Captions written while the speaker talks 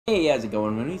Hey, how's it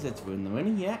going, Runey? It's Rune and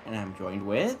Animals here, and I'm joined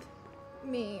with...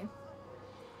 Me.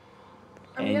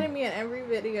 I'm And, gonna be in every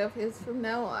video of his from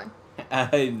now on.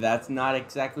 that's not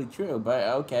exactly true, but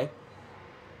okay.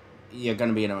 You're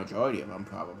gonna be in a majority of them,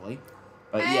 probably.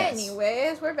 But yes.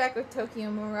 Anyways, we're back with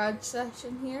Tokyo Mirage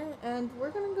session here, and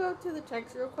we're gonna go to the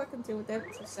text real quick and see what they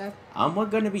have to say. We're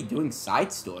gonna be doing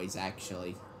side stories,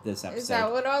 actually, this episode. Is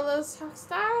that what all those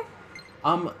texts are?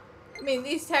 I mean,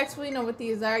 these texts, we know what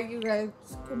these are. You guys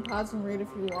can pause and read if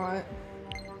you want.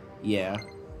 Yeah.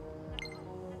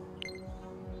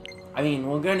 I mean,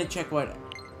 we're gonna check what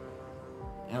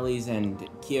Ellie's and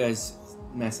Kira's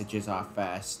messages are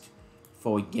first,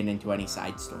 before we get into any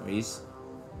side stories.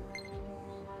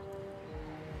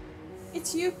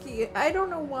 It's Yuki. I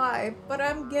don't know why, but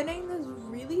I'm getting this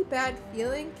really bad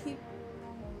feeling.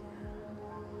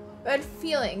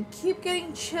 Keep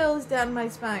getting chills down my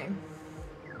spine.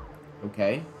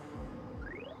 Okay.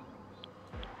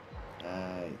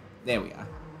 There we are.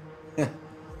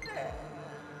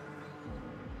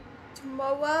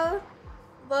 Tomoa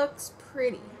looks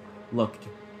pretty. Looked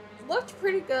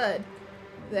Pretty good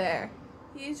there.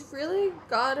 He's really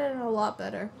gotten a lot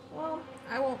better. Well,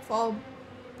 I won't fall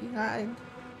behind.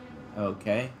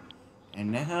 Okay.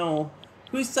 And now,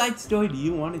 whose side story do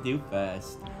you want to do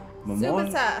first? Mamori?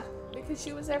 Tsubasa, because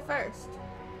she was there first.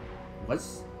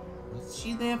 Was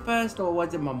she there first, or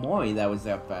was it Mamori that was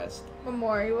there first?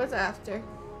 Mamori was after.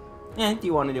 Do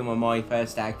you want to do Mamori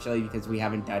first, actually, because we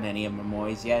haven't done any of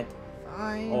Mamori's yet?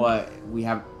 Fine. Or we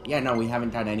have... Yeah, no, we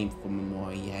haven't done any for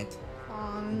Mamori yet.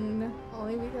 Fine.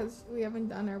 Only because we haven't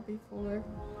done her before.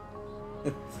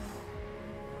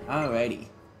 Alrighty.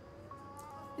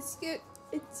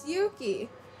 It's Yuki.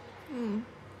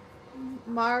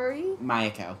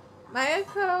 Mayako.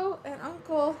 Mayako and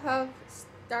Uncle have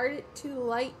started to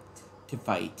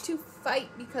fight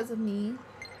because of me.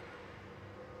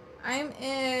 I'm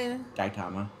in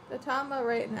Gaitama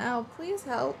right now. Please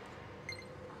help.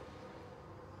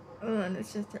 And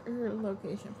it's just her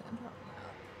location phantom.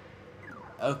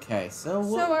 Okay, so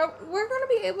we're gonna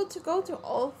be able to go to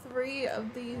all three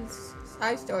of these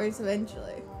side stories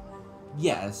eventually.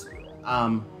 yes.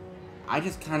 I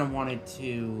just kind of wanted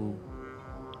to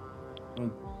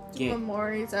get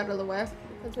Mamori's out of the west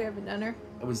because we haven't done her.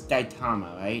 It was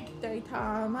Gaitama, right?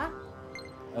 Gaitama.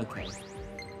 Okay.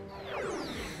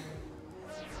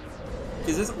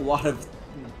 Because there's a lot of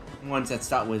ones that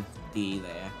start with D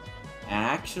there. And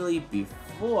actually,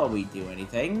 before we do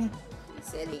anything...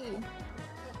 City.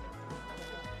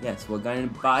 Yes, we're going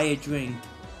to buy a drink.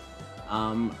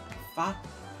 High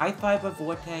Fiber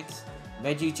Vortex,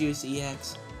 Veggie Juice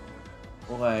EX,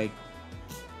 or...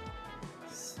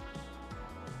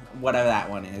 whatever that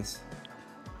one is.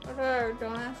 Whatever,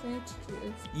 don't ask me to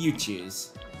choose. You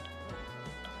choose.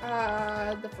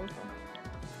 The first one.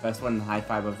 First one, High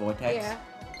Fiber Vortex? Yeah.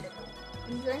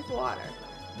 And drink water.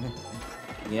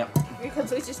 Yep.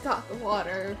 Because we just got the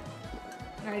water.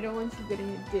 And I don't want you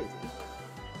getting dizzy.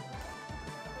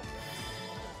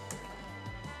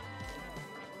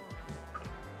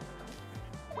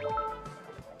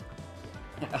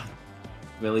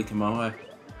 Really, Tomoa?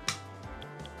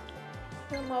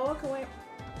 Tomoa can wait.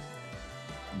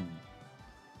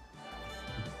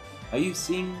 Are you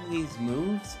seeing these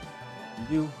moves?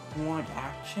 You want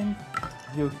action?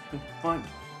 You want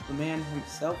the man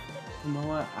himself,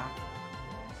 Tomoa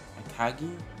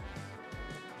Akagi?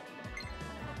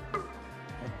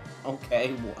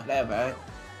 Okay, whatever.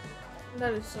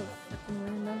 That is so freaking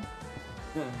random.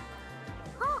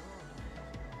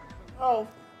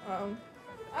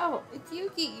 Oh, it's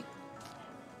Yuki.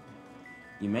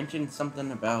 You mentioned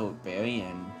something about Barry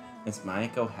and Miss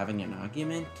Mayako having an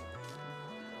argument?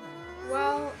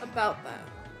 Well, about that.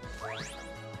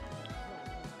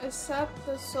 Except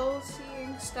the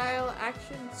soul-seeing style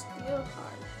action steel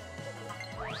card.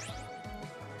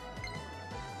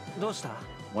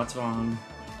 What's wrong?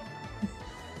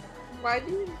 Why did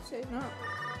you say no?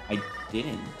 I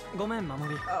didn't. Oh,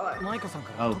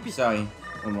 Oh, sorry,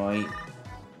 Mamori.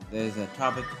 There's a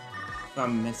topic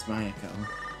from Miss Mayako.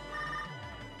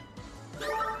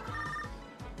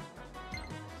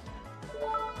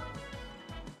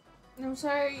 I'm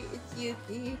sorry, it's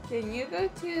Yuki. Can you go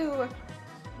to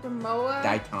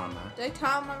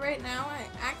Gaitama right now? I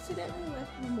accidentally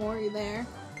left Mamori there.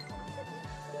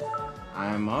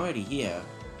 I'm already here.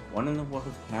 What in the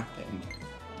world happened?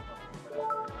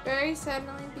 Barry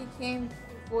suddenly became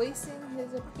voicing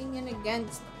his opinion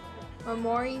against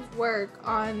Mamori's work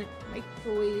on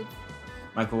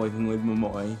Microwaving with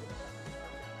Mamori.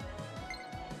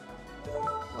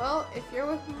 Well, if you're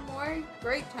with Mamori,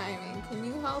 great timing. Can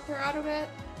you help her out a bit?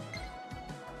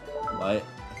 What?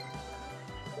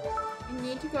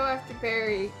 need to go after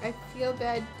Barry. I feel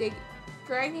bad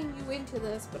dragging you into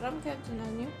this, but I'm counting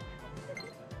on you.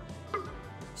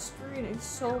 Screen is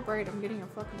so bright, I'm getting a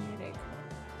fucking headache.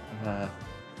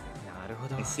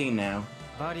 I see now.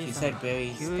 She said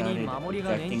Barry started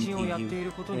objecting to you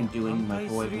when doing my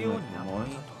boy with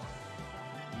Mamori.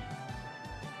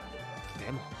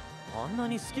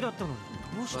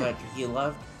 But he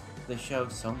loved the show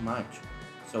so much.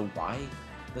 So why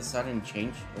the sudden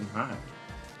change in heart?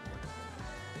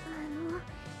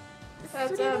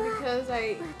 That's because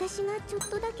I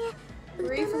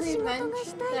briefly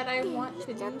mentioned that I want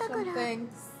to do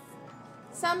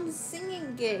some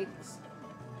singing gigs.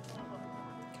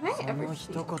 Can I ever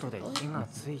see?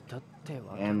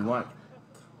 And what?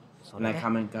 And that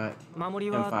comment got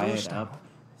him fired up.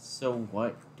 So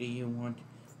what do you want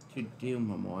to do,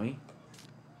 Mamori?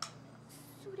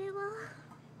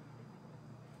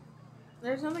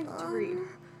 There's nothing to read.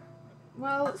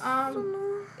 Well,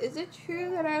 is it true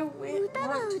that I want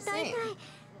to sing?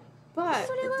 But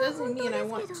it doesn't mean I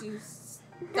want to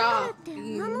stop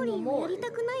being Mamori.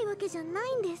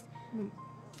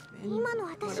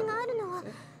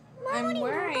 I'm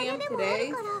where I am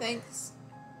today thanks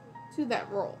to that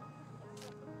role.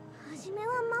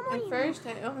 At first,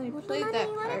 I only played that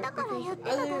part because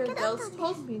other adults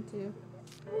told me to.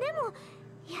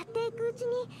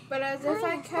 But as if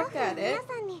I kept at it,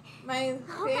 my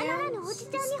fans,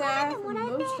 staff, and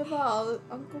most of all,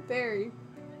 Uncle Barry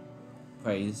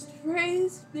praised me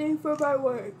for my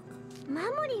work.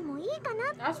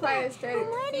 That's why I started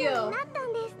to feel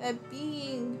that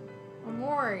being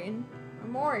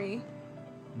Mamori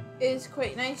is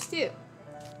quite nice too.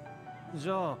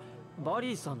 And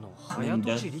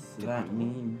does that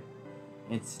mean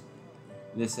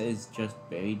this is just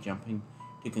Barry jumping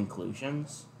to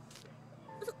conclusions?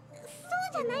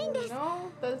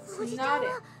 No, that's not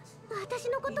it. He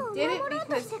did it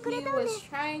because he was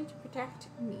trying to protect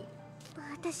me.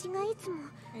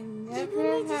 I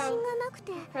never have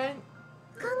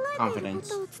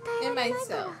confidence in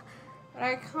myself, but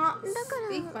I can't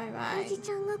speak my mind.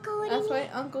 That's why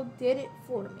Uncle did it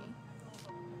for me.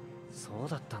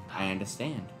 I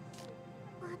understand.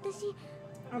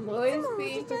 I'm always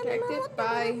being protected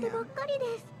by him.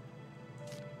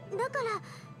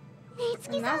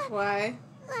 And that's why,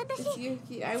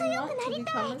 Itsuki, I want to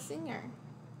become a singer.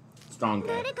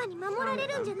 Stronger. I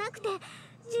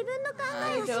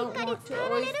don't want to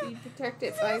always be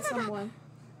protected by someone.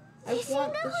 I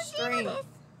want the strength,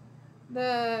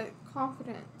 the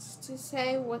confidence to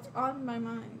say what's on my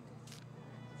mind.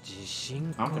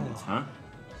 Confidence, huh?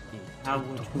 How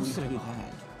would we do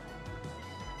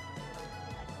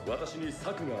that?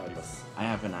 I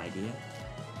have an idea.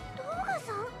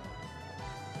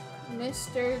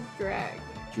 Mr. Drag.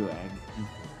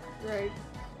 Right.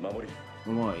 Mamori,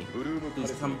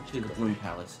 please come to the Bloom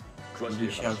Palace. You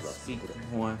shall speak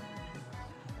more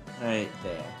right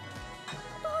there.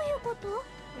 What do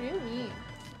you mean?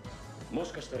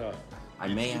 I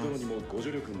may ask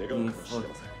for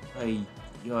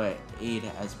your aid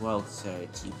as well, Sir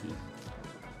Itsuki.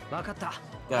 Got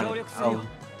it.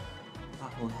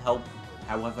 I'll help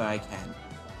however I can.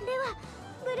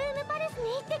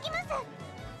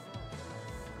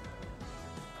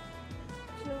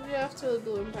 She'll be off to the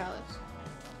Bloom Palace.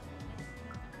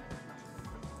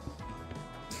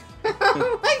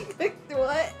 I clicked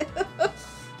what?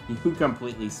 You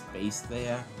completely spaced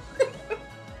there.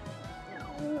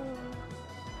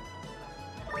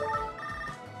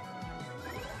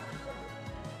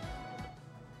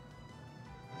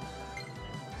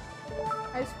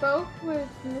 I spoke with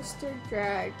Mr.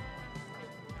 Drag.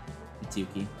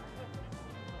 Itsuki.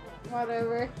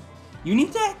 Whatever. You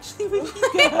need to actually repeat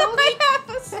I that. only have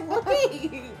a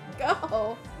sleep.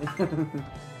 Go.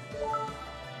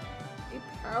 A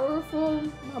powerful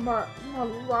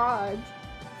Mirage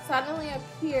suddenly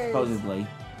appeared. Supposedly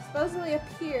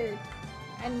appeared,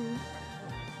 and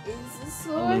is this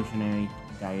Illusionary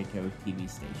Dietary TV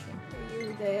station.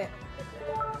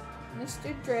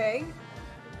 Mr. Drag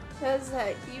says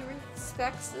that he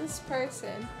respects this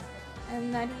person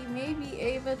and that he may be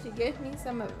able to give me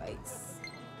some advice.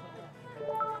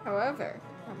 However,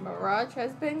 the Mirage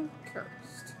has been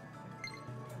cursed.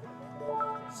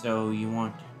 So you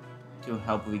want to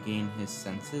help regain his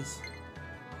senses?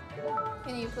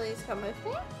 Can you please come with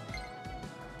me?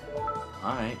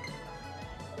 Alright.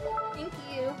 Thank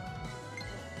you.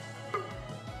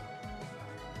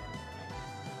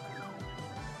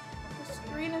 The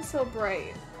screen is so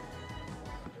bright.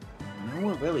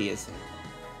 No, it really isn't.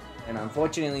 And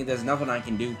unfortunately, there's nothing I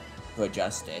can do to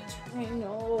adjust it. I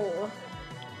know.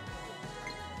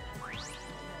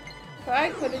 If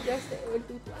I could adjust it, it would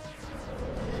be black.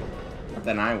 But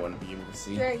then I wouldn't be able to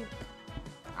see. Right.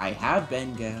 I have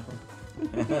been, girl.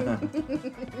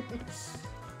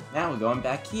 Now we're going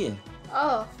back here.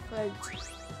 Oh, fudge.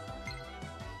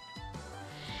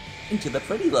 Into the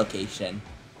pretty location.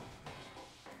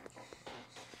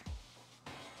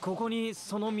 This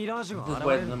is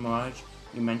where the Mirage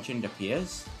you mentioned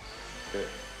appears?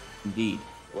 Indeed.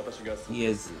 He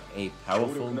is a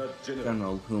powerful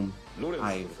general whom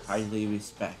I highly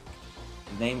respect.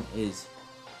 His name is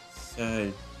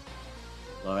Sir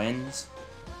Lorenz.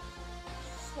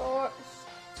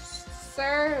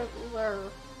 Sir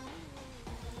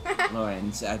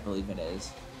Lorenz, I believe it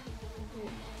is.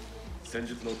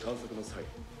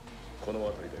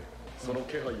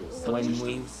 When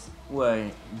we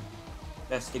were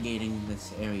investigating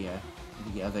this area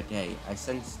the other day, I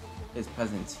sensed his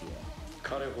presence here. A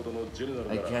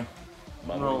general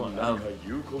of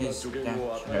his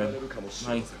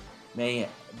stature may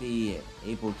be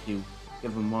able to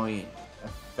give a more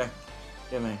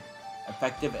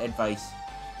effective advice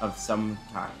of some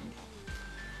kind.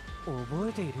 You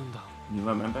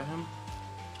remember him?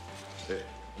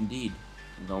 Indeed,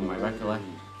 though my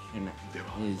recollection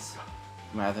is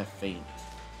rather faint.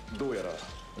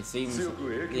 It seems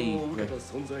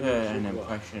an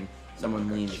impression someone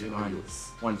leaves on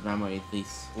one's memory, at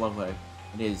least slower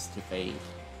it is to fade.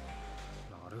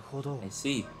 I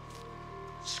see.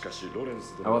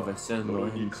 However, Sir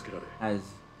Lorenz has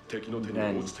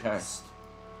been cursed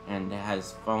and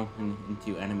has fallen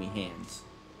into enemy hands.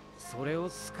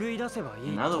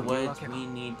 In other words, we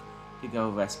need to go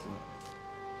rescue him.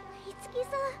 Itsuki.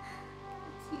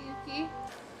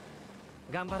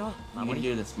 You can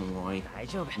do this, Mamori.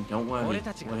 And don't worry,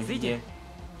 we're here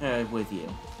with you.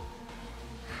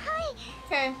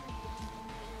 Okay.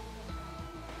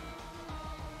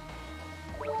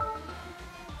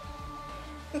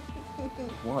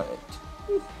 What?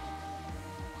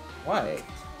 What?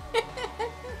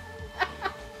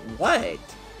 What?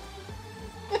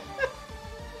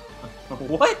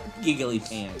 What giggly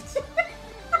pants?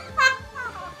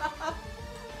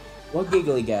 What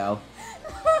giggly gal?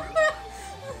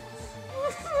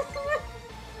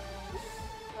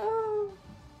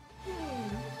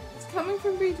 It's coming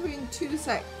from between two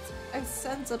sides. I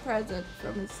sense a presence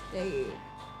from his stage.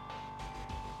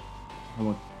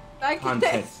 I can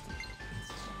Context.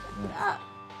 Ah.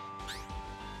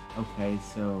 Okay,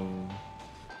 so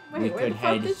we Wait, where could the fuck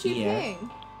head did she here. ping?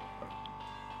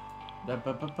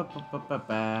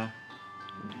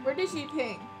 Where did she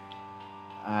ping?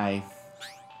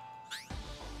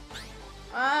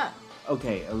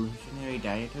 Okay, illusionary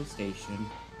Dieto Station.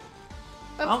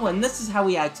 Oh, and this is how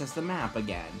we access the map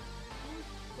again.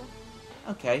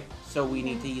 Okay, so we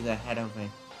need to either head over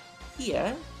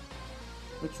here,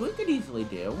 which we could easily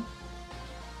do.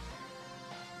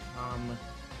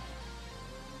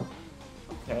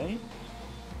 Okay.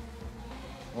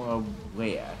 Or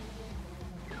where?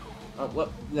 Oh,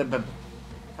 what? The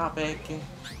topic.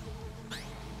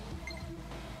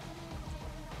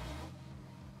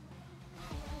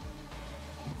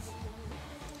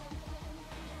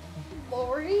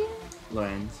 Lori?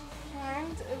 Lorenz.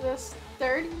 And the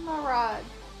sturdy Mirage.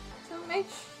 So make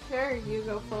sure you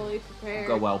go fully prepared.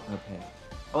 Go well prepared.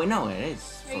 Oh wait, no, it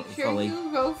is Make sure fully. you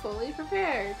go fully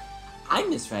prepared. I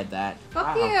misread that.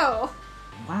 Fuck Wow. you!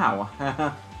 Wow.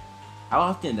 How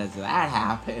often does that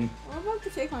happen? I'm about to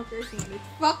take my piercing and it's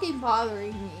fucking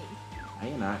bothering me. No,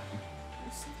 you're not.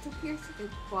 The piercing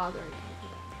is bothering me.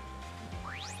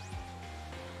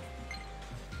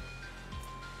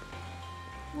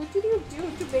 What did you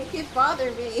do to make it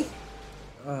bother me?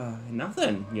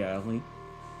 Nothing, Yarly.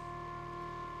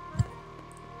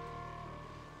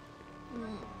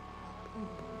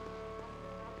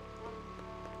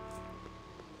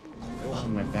 Oh,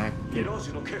 my back feels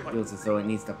as though it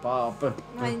needs to pop.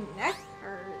 My neck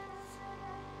hurts.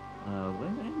 Where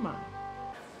am I?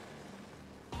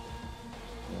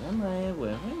 Where am I?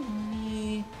 Where am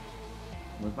I?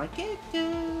 With my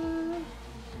character?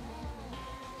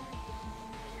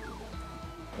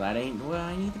 That ain't where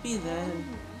I need to be then.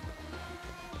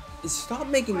 Stop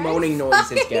making moaning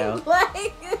noises, gal.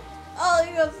 Oh,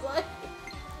 he goes like.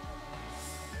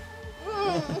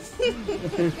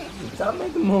 Stop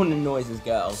making moaning noises,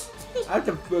 gal. I have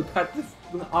to cut this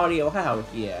audio out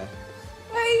here.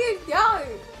 Where you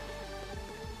going?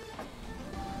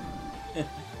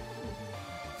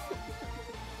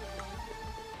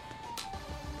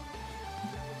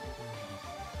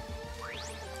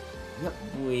 Yep,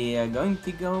 we are going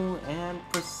to go and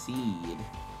proceed.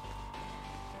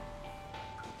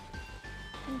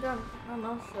 I'm done. I'm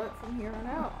all shut from here on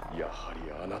out.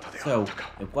 So,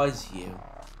 it was you.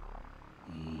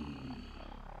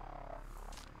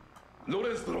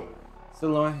 So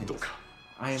Lawrence,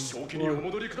 I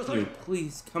implore you,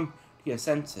 please come to your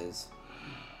senses.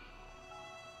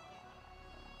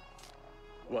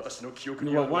 You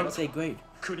were once a great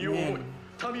man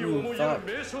who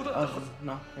thought of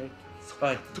nothing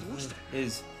but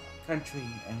his country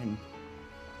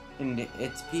and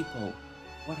its people.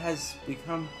 What has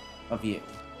become of you?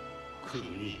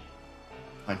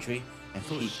 Country and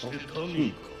people?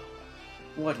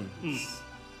 What is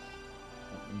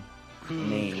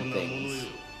main things?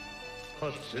 I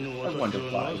wonder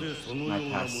why my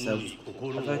past self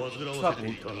ever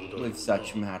troubled with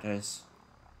such matters.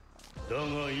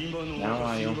 Now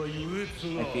I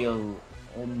feel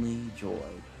only joy.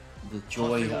 The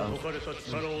joy of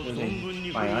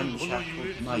living my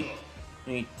unshackled might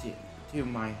to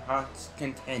my heart's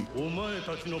content. I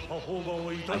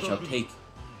shall take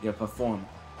your performance.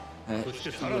 And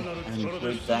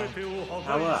with that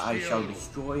power, I shall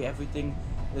destroy everything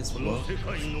this world,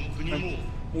 country,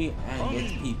 and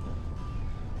its people.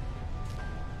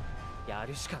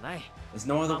 There's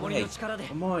no other way.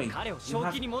 Mamori, you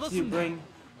have to bring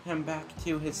him back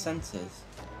to his senses.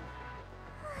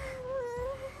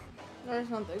 There's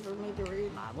nothing for me to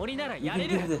read. You can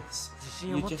do this.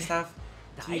 You just have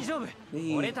to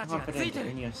be confident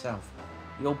in yourself.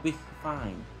 You'll be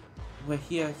fine. We're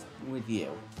here with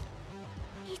you.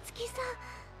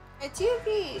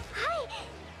 Itsuki!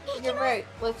 You're right,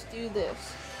 let's do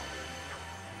this.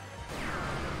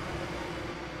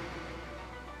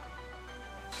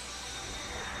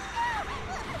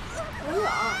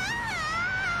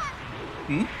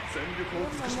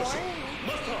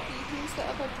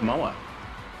 Moa.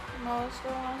 Moa's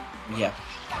still on? Yeah.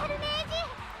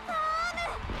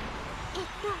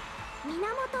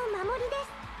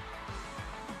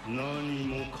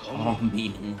 Oh,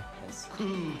 meaningless.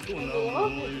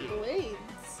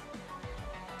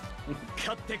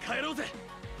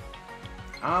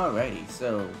 Alrighty,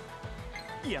 so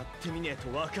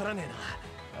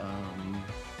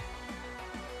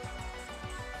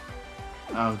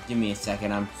oh, give me a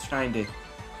second, I'm trying to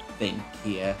think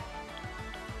here.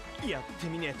 It's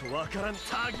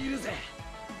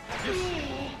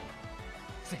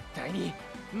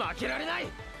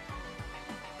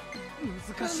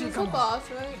a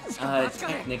boss, right?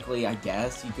 Technically, I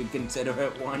guess you could consider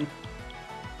it one.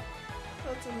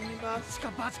 That's a mini boss.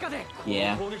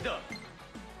 Yeah.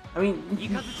 I mean,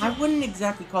 I wouldn't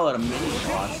exactly call it a mini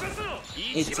boss.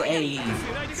 It's a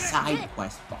side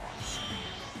quest boss,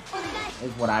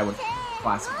 is what I would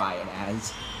classify it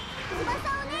as.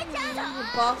 The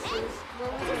bosses.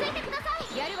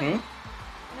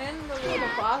 And the little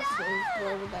bosses,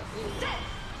 what would that be?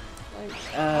 Like,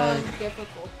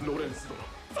 difficult.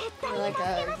 Like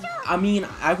I mean,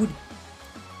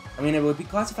 it would be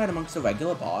classified amongst a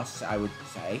regular boss, I would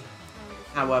say.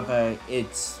 However,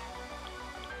 it's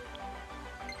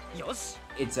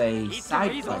a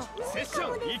side quest.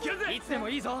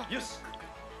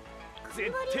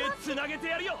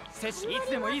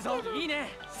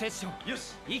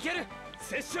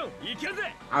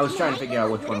 I was trying to figure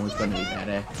out which one was going to be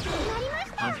better.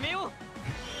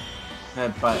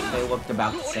 But they looked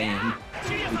about the same, to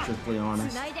be truthfully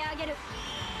honest.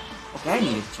 Okay, I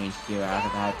need to change Kira out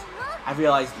of that. I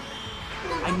realized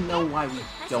I know why we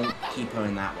don't keep her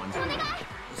in that one.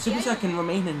 Tsubasa can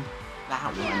remain in that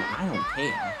one. I don't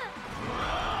care.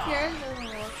 Kira doesn't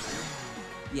look.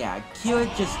 Yeah, Kira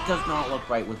just does not look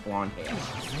right with blonde hair.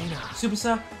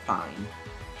 Tsubasa, fine.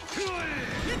 I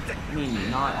mean,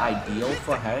 not ideal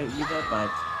for her either, but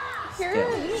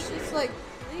Kira is just like,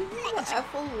 leave me the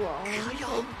F alone type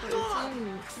of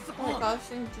person. Oh my gosh,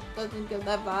 she just doesn't give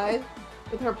that vibe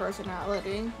with her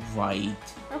personality. Right.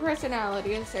 Her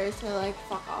personality is seriously like,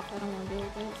 fuck off, I don't want to deal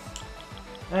with this.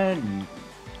 And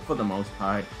for the most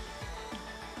part.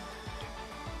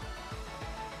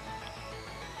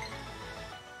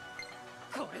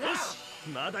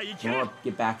 Well,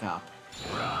 get back up.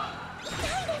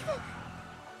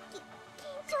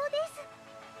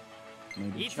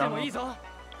 Maybe Chong.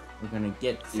 We're gonna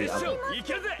get the other.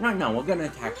 No, we're gonna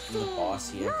attack the boss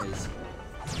here, because.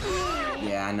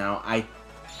 Yeah, no, I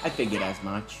figured as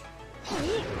much.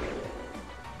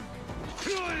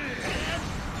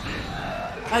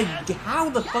 How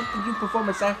the fuck did you perform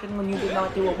a session when you did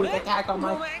not do a weak attack on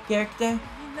my character?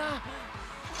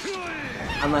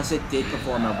 Unless it did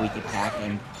perform a weak attack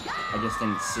and I just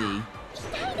didn't see.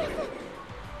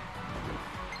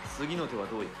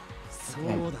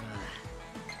 Okay.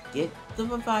 Get the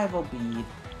revival bead.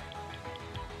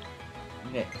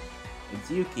 Okay.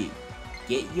 Itsuki,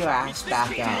 get your ass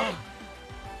back up.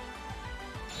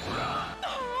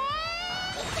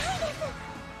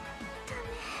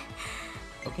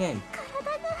 Okay.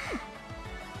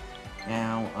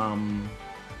 Now,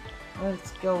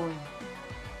 let's go.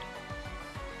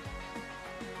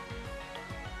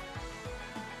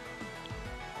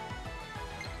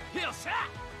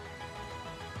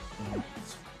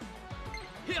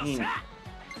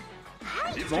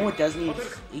 Momo does need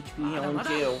HP healing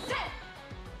too.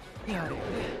 You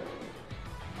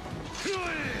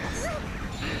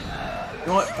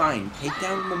know what? Fine. Take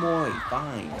down Mamori.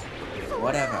 Fine.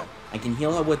 Whatever. I can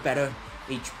heal her with better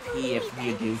HP if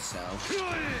you do so.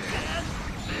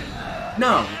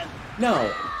 No!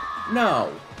 No!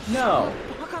 No! No!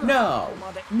 No!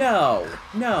 No!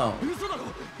 No!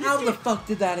 How the fuck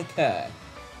did that occur?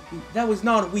 That was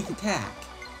not a weak attack.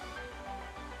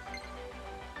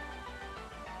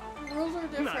 Rules are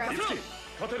different.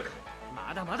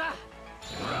 I know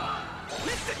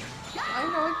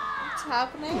what's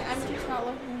happening. I'm just not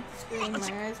looking at the screen.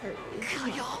 My eyes hurt me.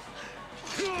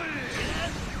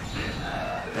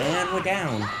 And we're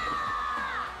down.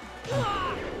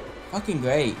 Fucking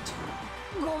great.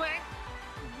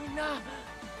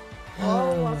 Oh,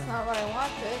 that's not what I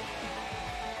wanted.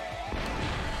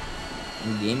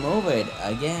 Game over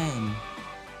again.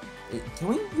 Can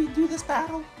we redo this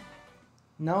battle?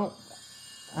 No.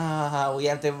 We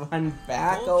have to run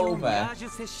back over.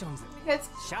 Because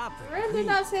Rune did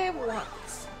not say it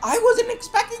once. I wasn't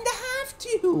expecting to have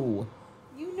to.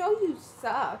 You know you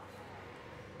suck.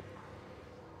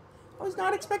 I was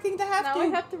not expecting to have to. Now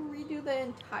we have to redo the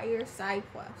entire side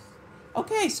quest.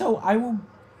 Okay, so I will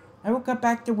get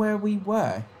back to where we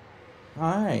were.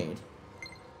 Alright.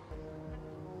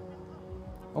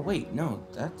 Oh wait, no,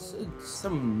 that's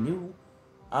some new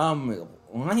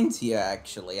lines here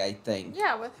actually, I think.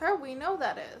 Yeah, with her we know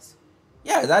that is.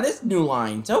 Yeah, that is new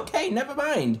lines. Okay, never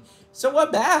mind. So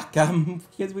we're back,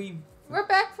 because we're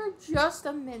back for just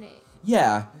a minute.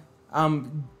 Yeah.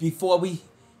 Before we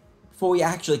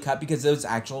actually cut, because those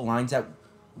actual lines that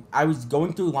I was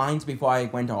going through lines before I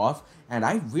went off, and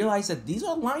I realized that these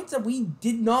are lines that we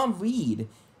did not read,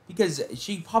 because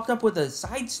she popped up with a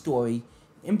side story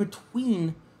in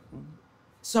between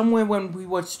somewhere when we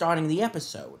were starting the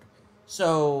episode.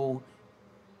 So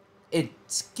it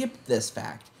skipped this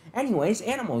fact. Anyways,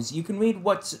 animals, you can read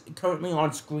what's currently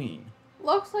on screen.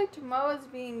 Looks like Tomoa's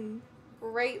being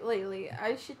great lately.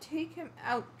 I should take him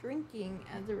out drinking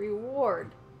as a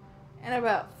reward. In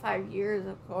about 5 years,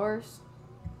 of course.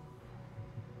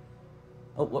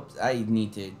 Oh, whoops, I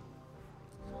need to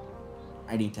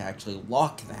actually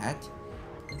lock that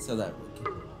so that we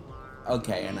can...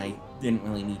 Okay, and I didn't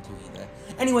really need to either.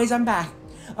 Anyways, I'm back.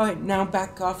 Alright, now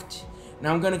back off.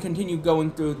 Now I'm going to continue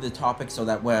going through the topic so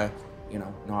that we're, you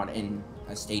know, not in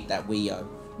a state that we are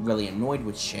really annoyed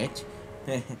with shit.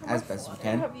 As best we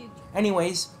can.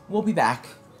 Anyways, we'll be back.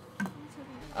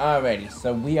 Alrighty,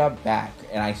 so we are back.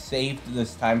 And I saved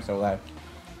this time so that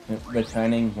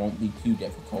returning won't be too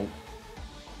difficult.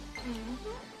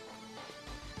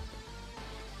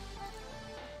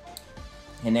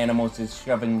 And Animals is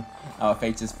shoving our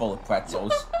faces full of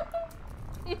pretzels.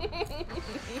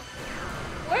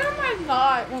 Where am I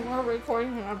not when we're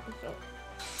recording an episode?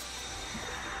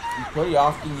 Pretty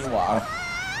often you are.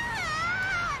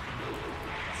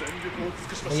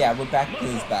 But yeah, we're back to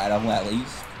this battle at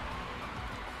least.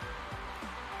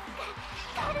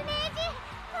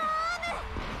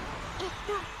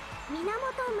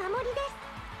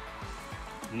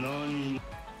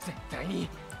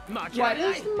 Why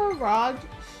does Mirage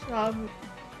shove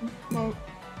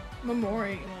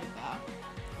Mamori like that?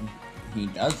 He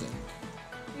doesn't.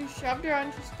 You shoved her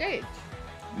onto stage.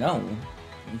 No,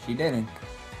 she didn't.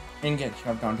 Didn't get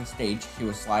shoved onto stage. She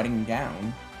was sliding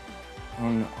down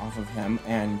off of him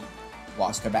and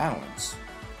lost her balance.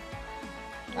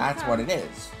 That's what it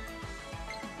is.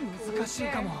 I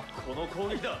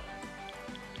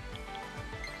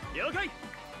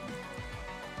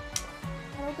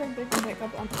don't think they can pick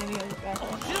up on any of the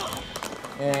background.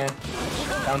 Yeah,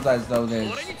 sounds as though there's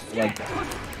like a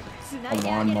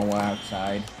lawnmower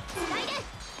outside.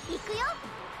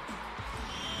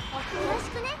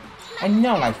 I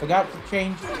know, I forgot to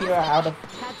change Kira out of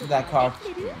that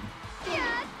costume.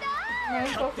 My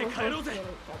focus was to get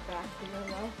back here,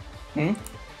 though.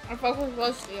 My focus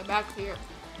was to get back here.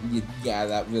 Yeah,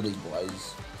 that really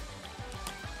was.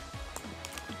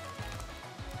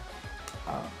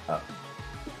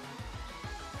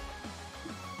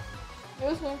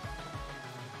 This one.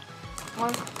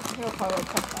 He'll probably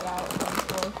cut that out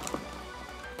eventually.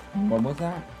 What was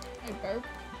that? A burp.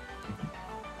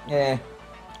 Yeah.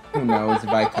 Who knows if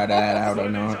I cut that out or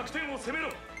not.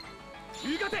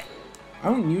 I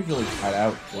don't usually cut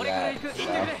out for that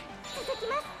stuff.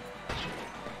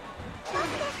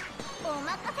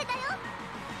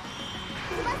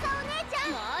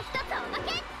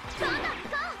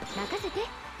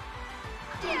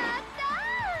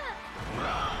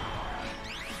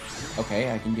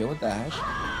 Okay, I can deal with that.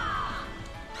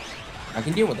 I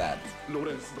can deal with that.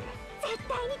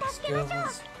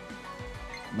 Skills.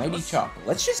 Mighty Chop.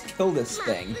 Let's just kill this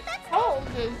thing. Oh,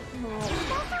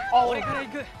 oh.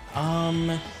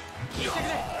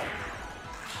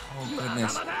 Oh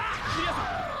goodness.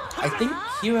 I think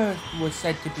Kira was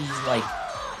said to be like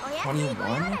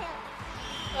 21.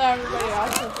 Everybody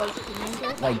else is like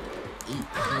teenager. Like 18,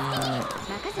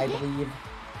 I believe.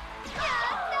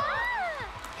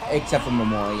 Except for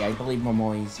Mamori. I believe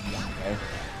Mamori's younger.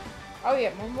 Oh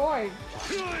yeah, Mamori.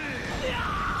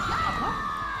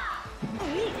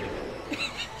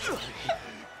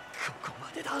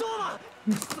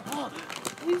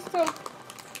 He's so...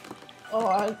 Oh,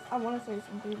 I want to say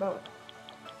something about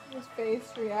his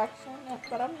face reaction,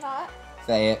 but I'm not.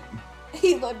 Say it.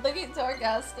 He looked like he's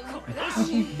orgastic.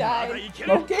 He died.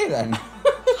 Okay then.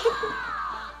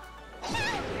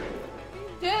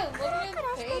 Dude, look at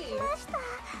his face.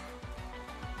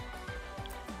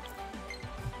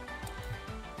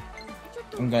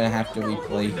 I'm gonna have to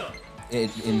replay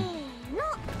it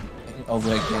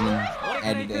over again in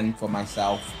editing for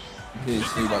myself to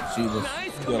see what she was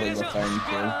really referring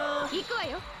to.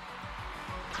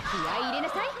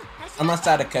 Unless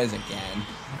that occurs again.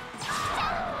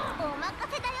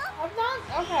 I'm not...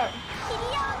 Okay.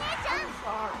 I'm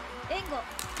sorry.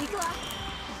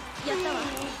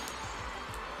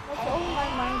 That's all my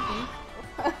mind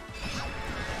thinks.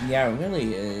 Yeah, it really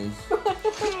is.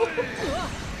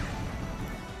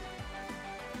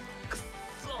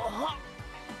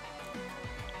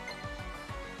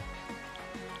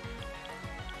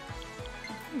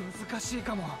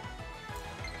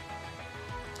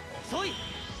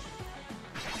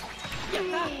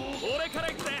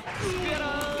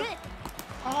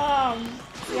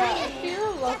 Yeah, Kira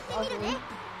looks ugly.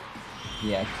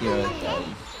 Yeah, Kira does.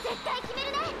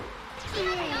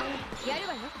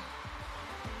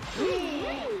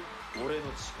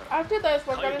 After this,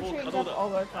 we're gonna change up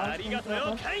all our costumes.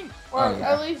 Or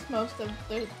at least most of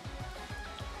the...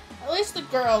 At least the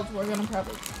girls we're gonna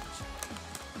probably change.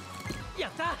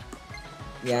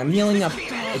 Yeah, I'm healing up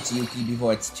Itsuki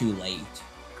before it's too late.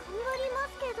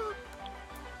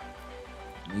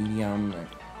 Medium,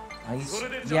 ice.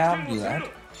 Yeah, I'll do that.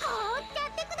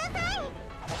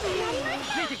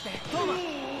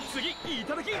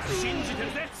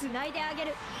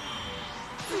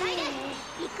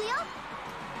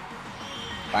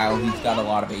 Wow, he's got a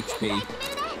lot of HP.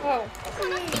 Oh.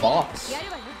 The boss.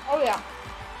 Oh yeah.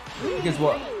 Because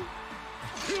what?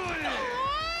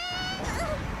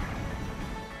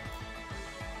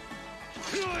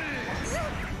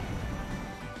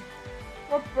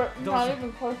 We're not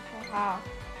even close to half.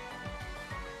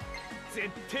 What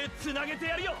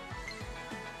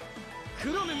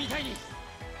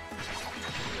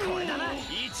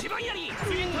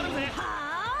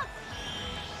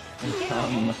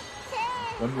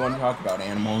do you want to talk about,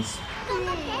 animals?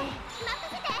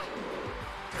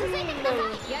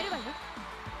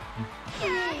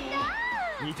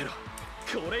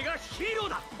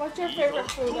 What's your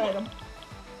favorite food item?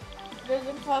 It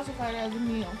isn't classified as a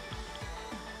meal.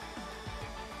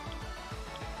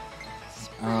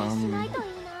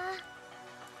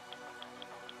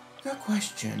 Good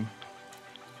question.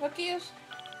 Cookies?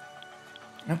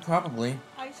 No, probably.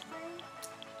 Ice cream?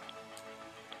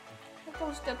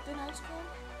 Pickles dipped in ice cream?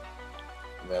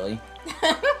 Really?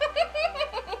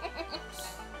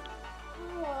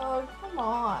 Oh, come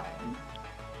on.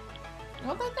 You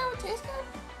don't think that would taste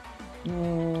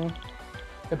good?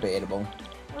 Debatable.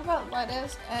 What about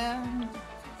lettuce and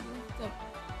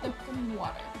dipped in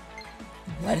water?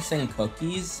 Lettuce and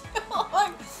cookies?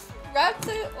 Like, wrap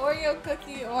the Oreo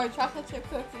cookie or chocolate chip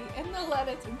cookie in the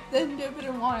lettuce and then dip it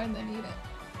in water and then eat it.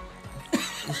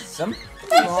 Is something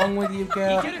wrong with you,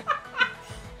 girl? Come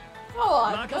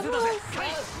on, that sounds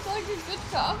like a good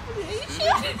combination.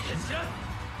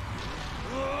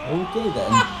 Okay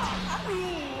then.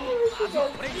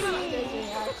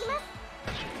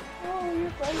 Oh,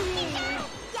 you're funny.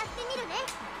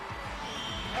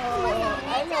 Oh,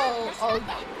 I know all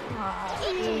that.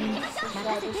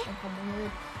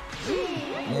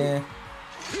 Yeah.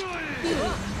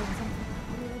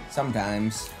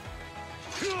 Sometimes.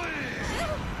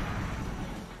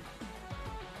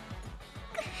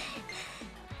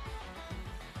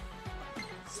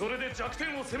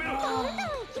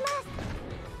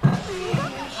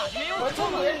 What's a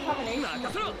weird combination?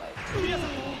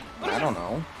 I don't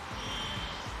know.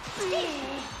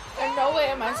 There's no way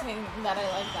am I saying that I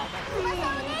like that.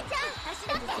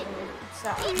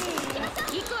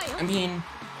 I mean,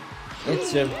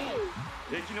 it's a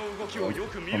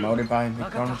Promoted by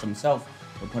McDonald's himself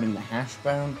for putting the hash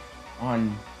brown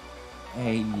on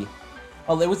a...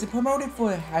 Well, it was promoted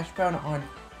for a hash brown on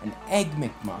an egg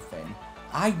McMuffin.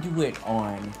 I do it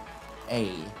on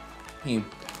a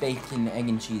bacon, egg,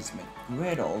 and cheese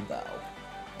McGriddle, though.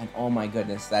 And oh my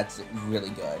goodness, that's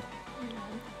really good.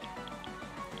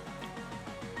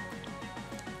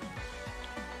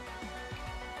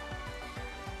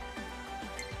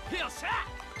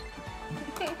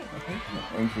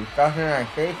 And she's stuffing her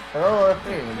face full of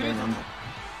food.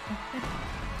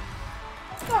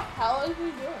 What the hell is he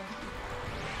doing?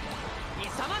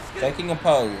 Taking a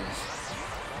pose.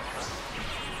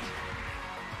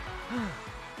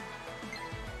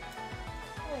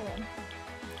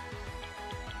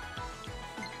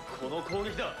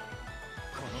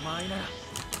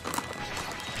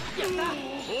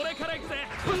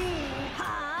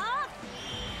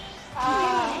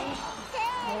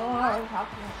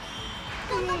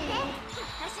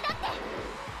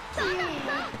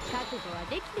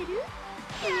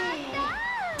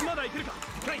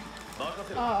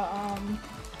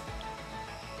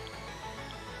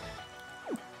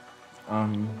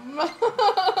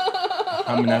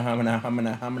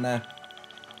 Hamna.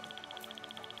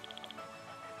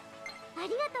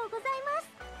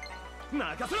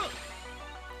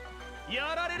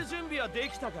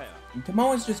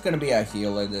 Tomoe's just gonna be a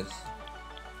healer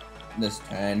this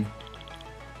turn.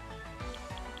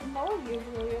 Tomoe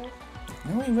usually is.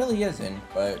 No, he really isn't,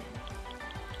 but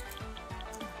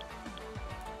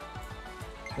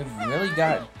we've really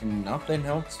got nothing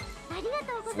else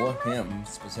for him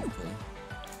specifically.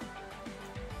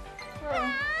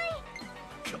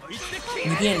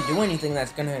 You can't do anything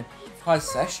that's gonna cause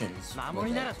sessions.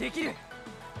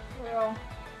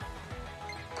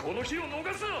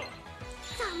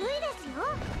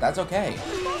 That's okay.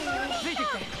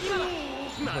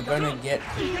 We're gonna get...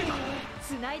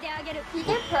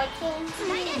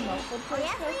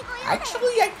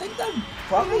 Actually, I think I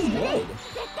probably would.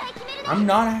 I'm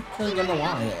not actually gonna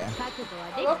lie.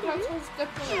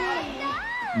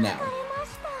 No.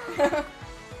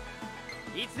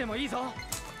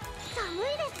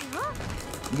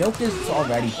 Milk is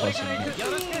already pushing it.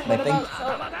 I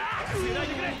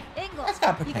think that's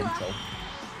got potential.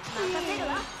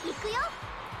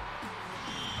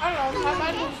 I don't know, how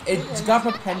much It's got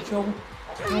potential,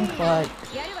 but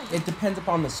it depends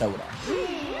upon the soda.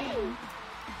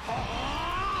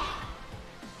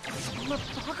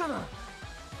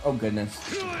 Oh goodness.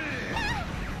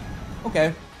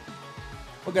 Okay.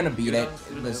 We're gonna beat it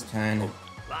this turn.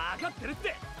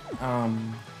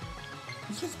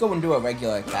 Let's just go and do a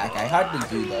regular attack. I hardly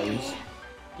do those.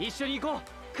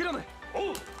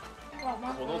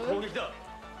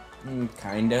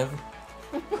 Kind of.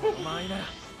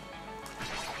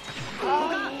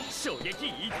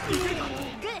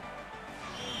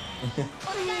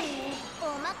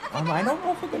 I don't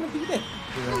know if we're gonna beat it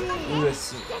through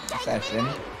this session.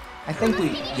 I think we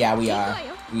are.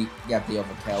 We got the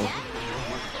overkill.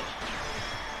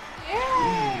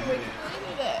 Yay, we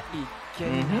completed it.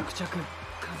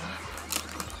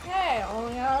 Hey,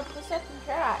 only have the second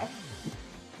try.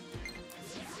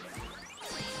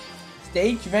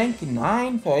 Stage rank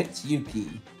 9 for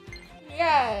Itsuki.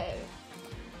 Yay.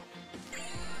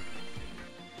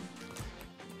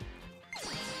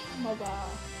 Mobile.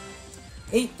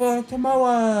 8 for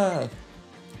Tomoe.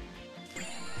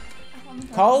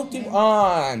 Call to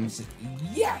arms.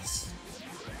 Yes.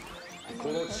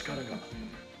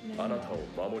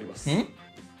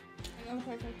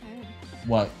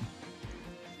 What?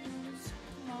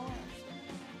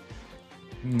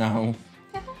 No.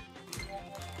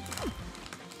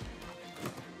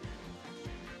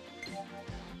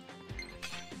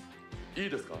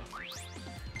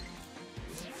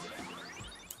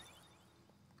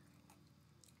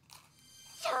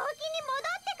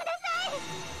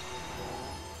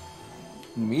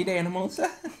 Meat animals?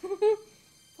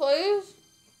 Please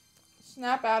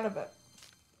snap out of it.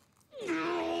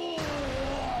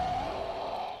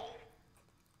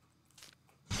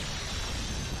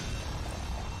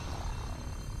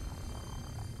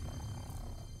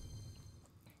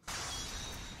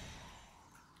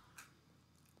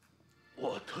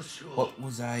 What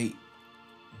was I?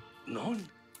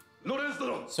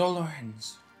 So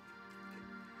Lorenz.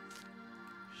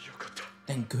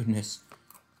 Thank goodness.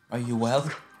 Are you well?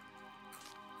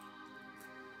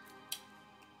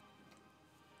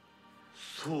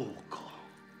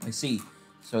 I see.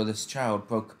 So this child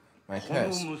broke my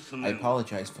curse. I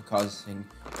apologize for causing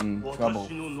trouble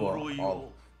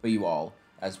for you all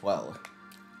as well.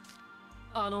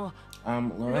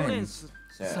 Lorenz,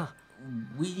 sir,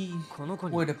 we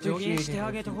would appreciate it if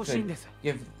you could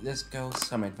give this girl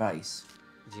some advice.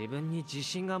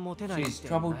 She's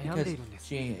troubled because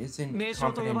she isn't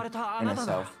confident in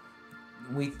herself.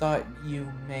 We thought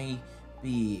you may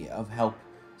be of help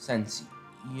since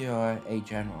you're a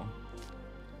general.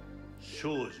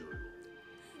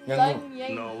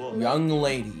 Young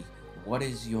lady, what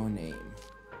is your name?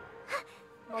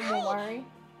 Mamori.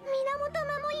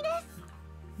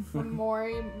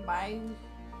 Mamori,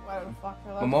 whatever the fuck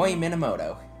her last Mamori name.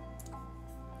 Minamoto.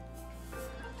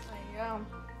 There you go.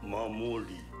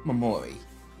 Mamori.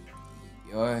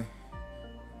 You're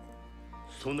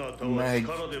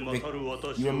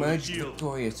you emerged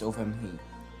victorious over me.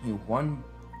 You won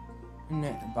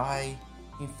by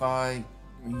far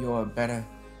you're better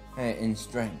in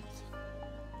strength.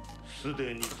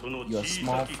 Your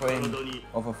small frame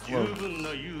overflows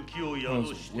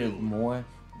with more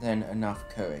than enough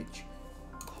courage.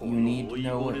 You need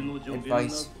no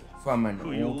advice from an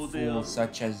old fool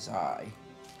such as I.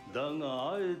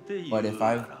 But if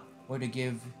I were to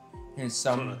give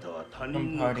some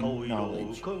imparting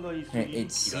knowledge,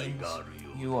 it seems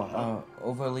you are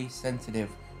overly sensitive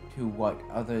to what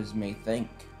others may think.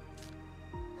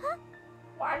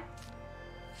 What?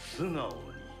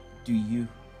 Do you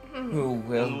who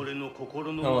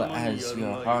will as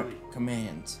your heart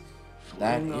commands?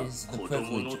 That is the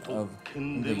privilege of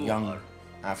the young,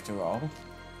 after all.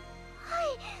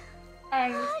 I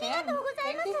understand.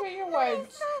 Thank you for your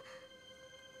words.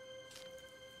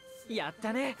 You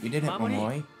did it,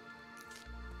 Mamori.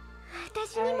 I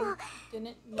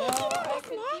didn't know I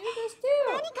could do this too.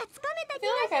 I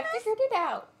feel like I figured it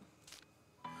out.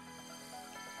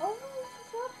 Oh, she's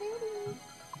so pretty.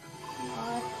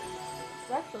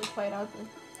 It's actually quite ugly.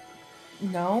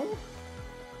 No.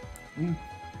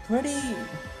 Pretty.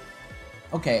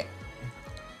 Okay.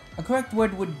 A correct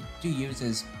word to use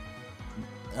is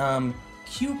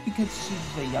cute because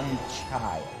she's a young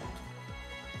child.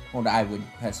 What I would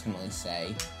personally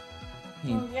say.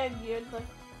 Well, yeah, you're like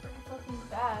pretty fucking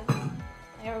bad.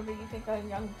 However, you think a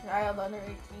young child under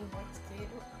 18 looks cute,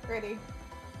 pretty.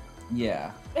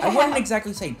 Yeah. I wouldn't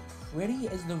exactly say pretty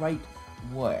is the right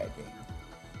word.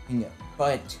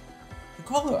 But to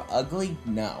call her ugly,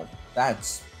 no.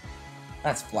 That's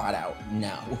flat out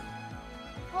no.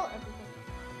 Call everything.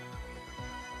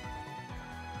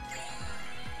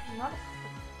 Not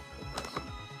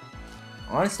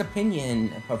Honest opinion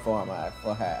performer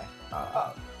for her.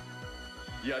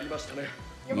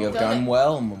 You've done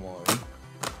well, Mamori.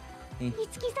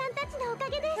 Itsuki-sanたちのおか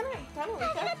げです。あり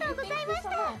がとうございました。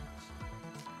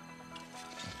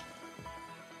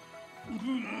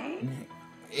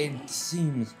It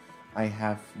seems I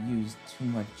have used too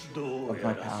much of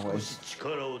my powers.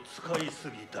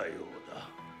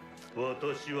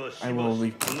 I will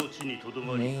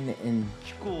remain in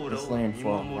this land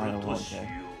for a while longer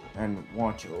and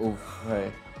watch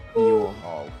over you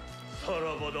all.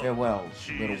 Farewell, little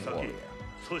warrior.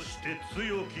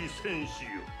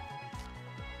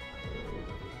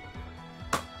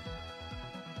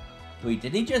 Wait,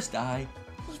 did he just die?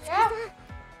 Yeah.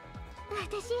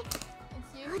 私、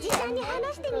 It's おじさんに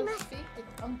話してみます。 speak with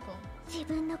Uncle. 自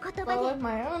分の言 Well, 葉 with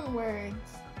my own words.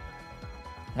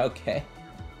 Okay.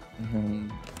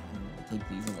 Take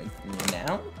these away from you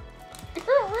now.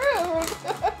 You're rude.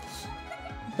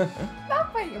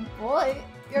 Not by your boy.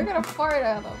 You're gonna fart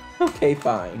at him. Okay,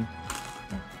 fine.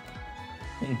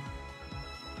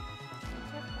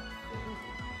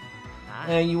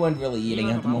 You weren't really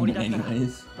eating at the moment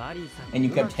anyways. And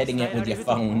you kept hitting it with your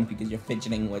phone because you're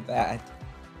fidgeting with that.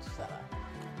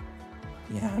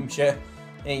 Yeah, I'm sure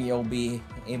you'll be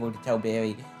able to tell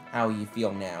Barry how you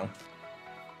feel now.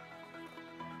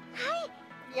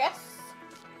 Yes.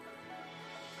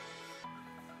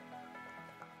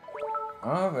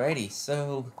 Alrighty,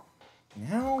 so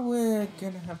now we're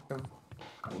gonna have to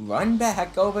run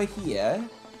back over here.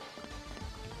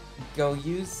 Go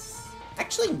use...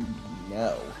 Actually,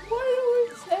 no. What do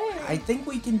we say? I think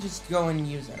we can just go and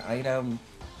use an item.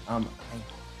 I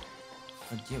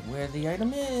forget where the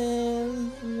item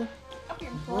is.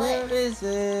 Where is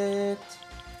it?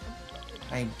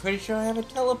 I'm pretty sure I have a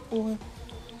teleport.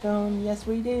 Yes,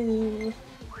 we do.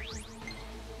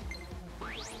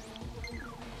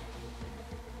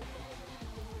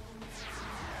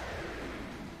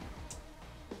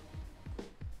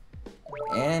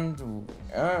 And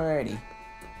alrighty.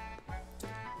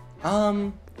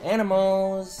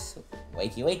 Animals.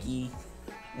 Wakey wakey.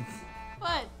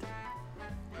 What?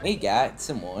 We got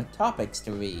some more topics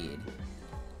to read.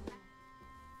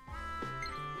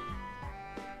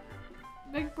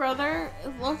 Big Brother,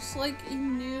 it looks like a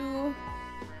new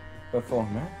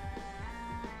Performer.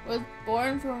 was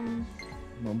born from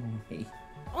Mamori.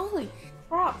 Holy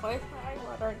crap, why is my eye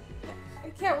watering? I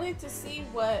can't wait to see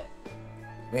what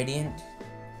Radiant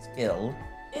skill.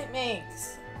 it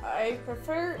makes. I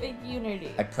prefer a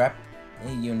Unity. I prep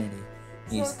a Unity.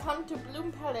 So come to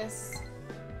Bloom Palace.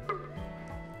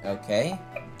 Okay.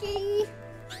 Okay.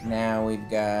 Now we've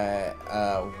got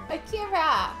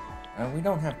Akira. we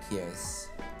don't have Kira's.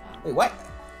 Wait, what?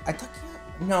 I thought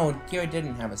Kira. No, Kira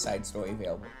didn't have a side story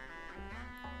available.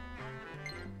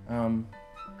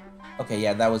 Okay,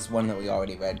 yeah, that was one that we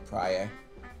already read prior.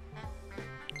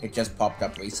 It just popped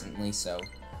up recently, so.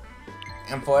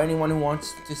 And for anyone who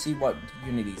wants to see what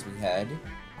Unities we had,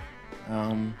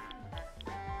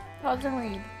 Pause and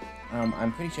read.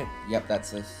 I'm pretty sure. Yep,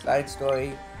 that's a side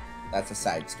story. That's a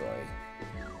side story.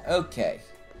 Okay,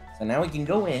 so now we can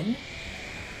go in.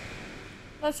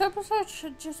 This episode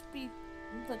should just be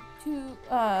the two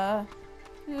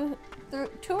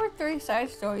or three side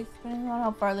stories, depending on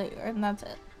how far they are, and that's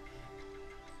it.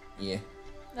 Yeah.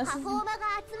 I'm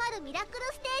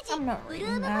not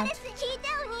reading that.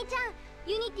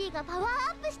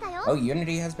 Oh,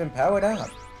 Unity has been powered up.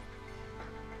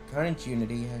 Current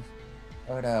Unity has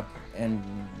powered up, and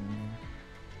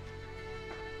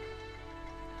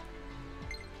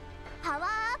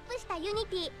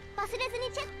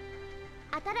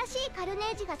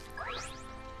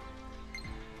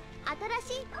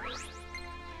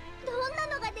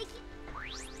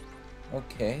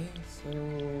okay, so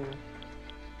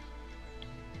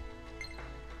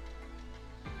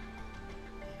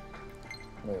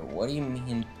wait, what do you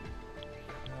mean?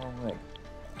 Oh, wait.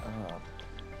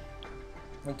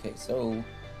 Okay, so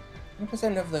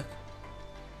 1% of the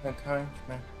current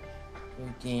map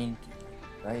gained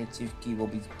by Itsuki will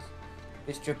be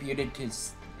distributed to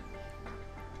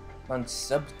on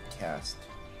subcast.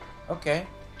 Okay,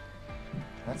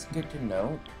 that's good to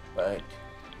know, but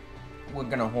we're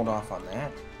gonna hold off on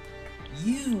that.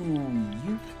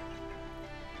 You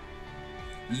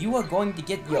are going to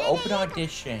get your open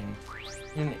audition,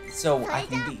 and so I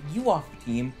can get you off the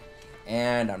team,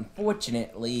 and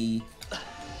unfortunately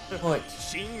put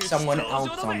someone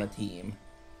else on the team.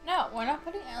 No, we're not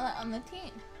putting Ella on the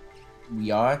team.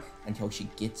 We are, until she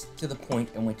gets to the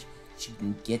point in which she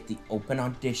can get the open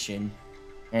audition,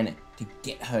 and to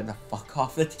get her the fuck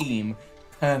off the team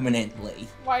permanently.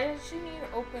 Why does she need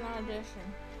open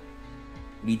audition?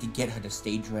 We need to get her to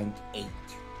stage rank 8.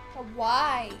 But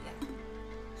why?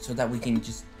 So that we can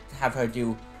just have her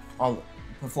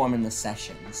perform in the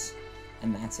sessions,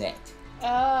 and that's it.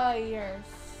 Oh, you're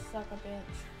suck a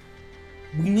bitch.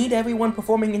 We need everyone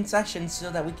performing in sessions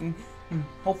so that we can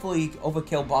hopefully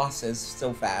overkill bosses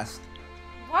so fast.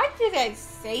 Why did I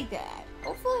say that?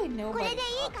 Hopefully nobody.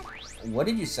 What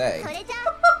did you say?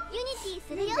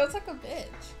 That's like a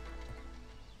bitch.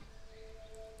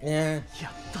 Yeah.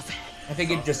 I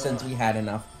figured just since we had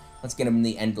enough, let's get him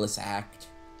the endless act.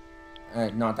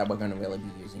 Not that we're gonna really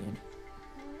be using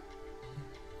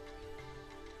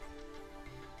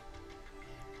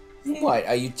it. What?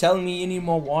 Are you telling me you need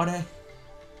more water?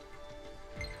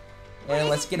 Yeah,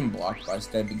 let's get him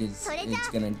Blockbuster because it's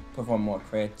gonna perform more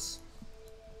crits.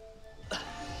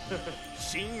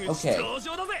 Okay.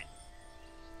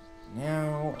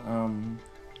 Now,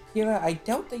 Kira, I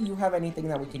doubt that you have anything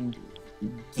that we can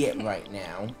get right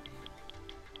now.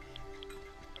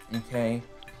 Okay.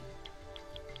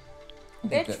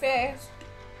 Bitch face.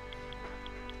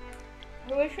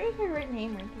 I wish we could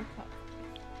rename her to Cup.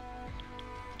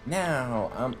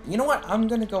 Now, you know what? I'm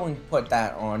gonna go and put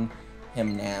that on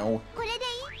him now.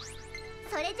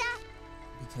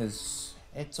 Because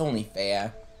it's only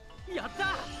fair.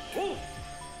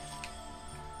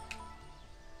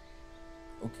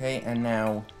 Okay, and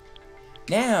now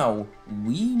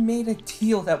we made a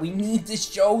deal that we need to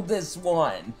show this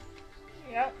one.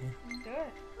 Yep, do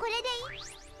it.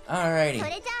 Alrighty.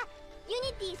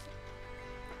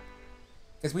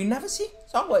 Because we never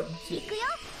saw what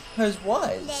hers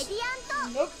was.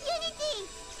 Nope.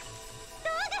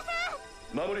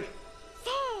 Mamori.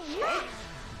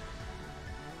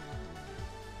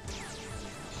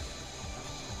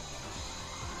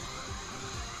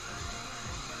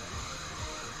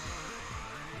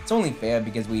 It's only fair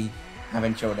because we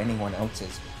haven't showed anyone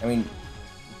else's. I mean,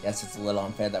 yes, it's a little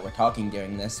unfair that we're talking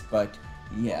during this, but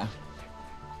yeah.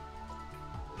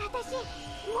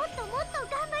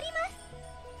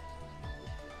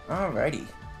 Alrighty.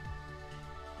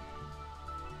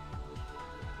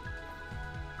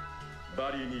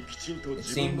 It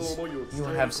seems you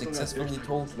have successfully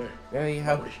told Barry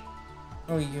how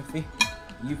you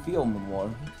feel,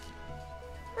 Mamori.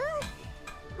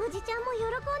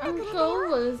 Uncle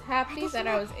was happy that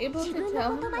I was able to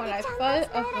tell him what I thought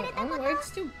of my own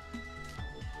words too.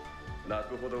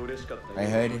 I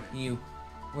heard he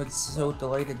was so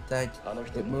delighted that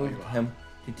it moved him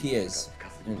to tears.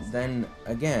 And then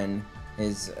again,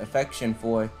 his affection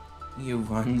for you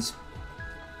runs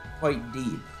quite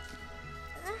deep.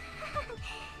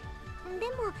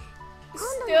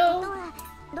 Still,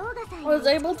 I was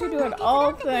able to do it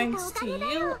all thanks to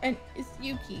you and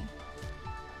Itsuki.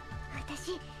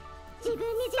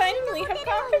 Finally have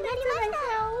confidence in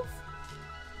myself.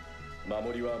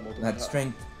 That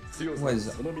strength was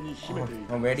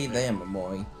already there,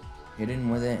 Mamori, hidden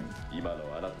within.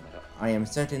 I am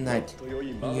certain that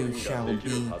you shall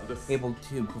be able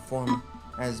to perform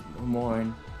as more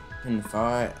and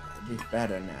far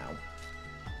better now.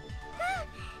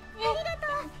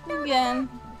 Again.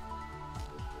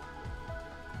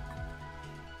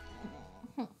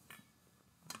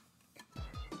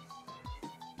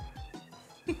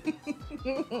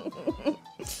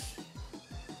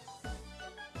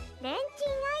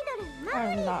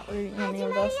 I'm not reading any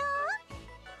of this.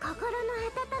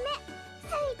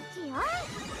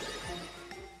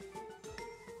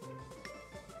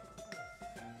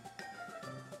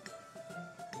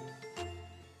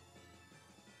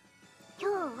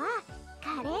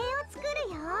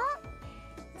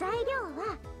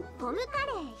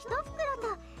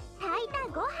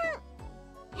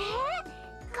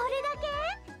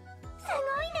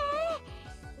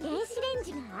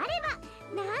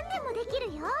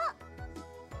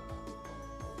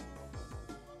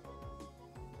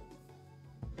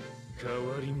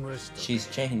 She's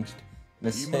changed.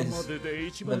 This is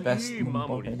the best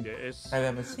moment I've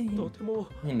ever seen.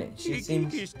 And she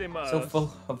seems so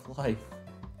full of life.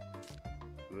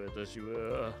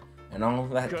 And all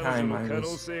that time I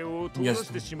was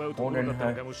just holding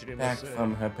her back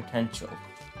from her potential.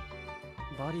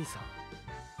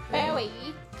 Barry.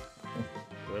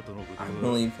 I'm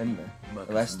leaving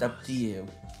the rest up to you.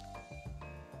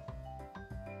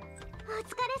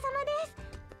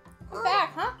 We're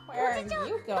back, huh? Where are you going?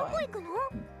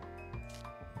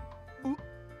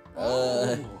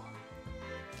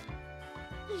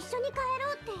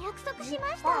 You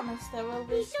promised that we'll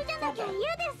be together. I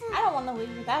don't want to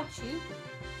leave without you.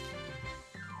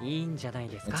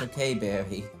 It's okay,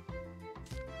 Barry.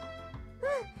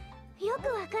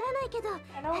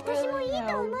 I don't really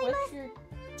know what you're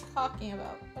talking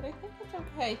about, but I think it's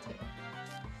okay too.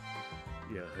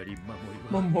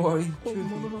 Mamori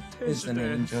truly is an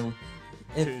angel.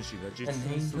 If an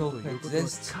angel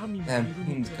exists, that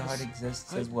means God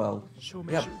exists as well.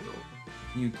 Yep.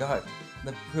 You got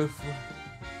the proof.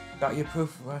 Got your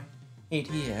proof right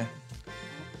here.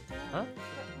 Huh?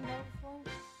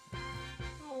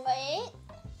 Wait.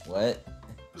 What?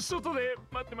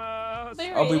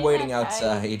 They're I'll be waiting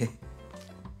outside. outside.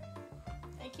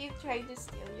 I keep trying to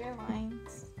steal your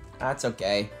lines. That's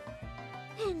okay.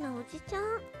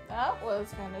 That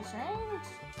was kind of strange.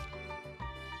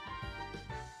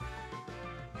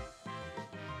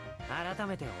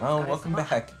 Well, welcome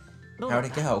back. How'd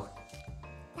it go?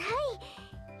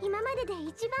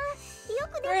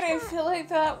 Great, I feel like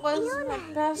that was my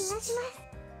best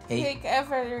take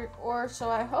ever, or so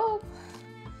I hope.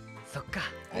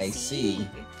 I see.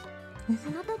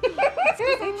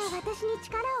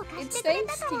 It's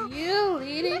thanks to you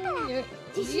leading me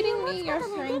your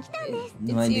strength,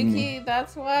 Itsuki.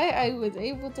 That's why I was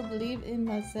able to believe in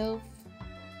myself.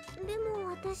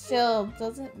 Still,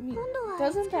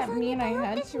 doesn't that mean I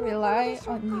had to rely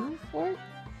on you for it?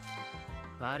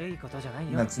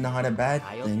 That's not a bad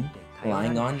thing.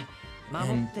 Relying on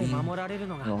and being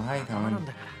relied on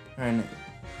and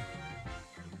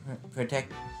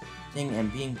protecting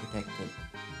and being protected.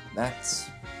 That's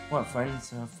what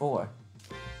friends are for.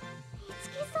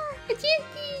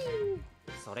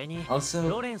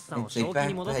 Also, it's a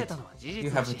fact that you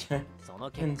have returned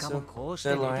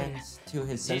Sir Lawrence to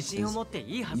his senses.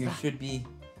 You should be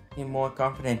more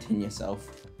confident in yourself.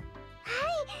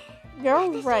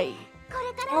 You're right.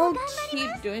 I'll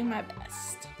keep doing my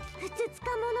best.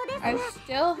 I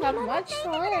still have much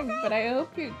to learn, but I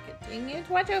hope you continue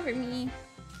to watch over me.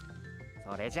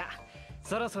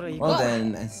 Well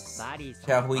then,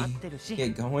 shall we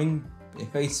get going?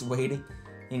 Barry's waiting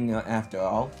after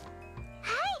all.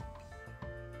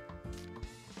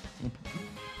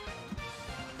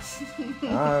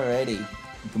 Alrighty,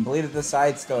 you completed the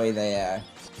side story there.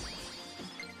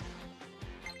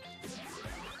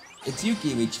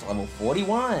 Itsuki reached level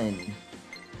 41.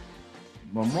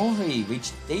 Mamori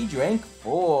reached stage rank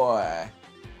 4.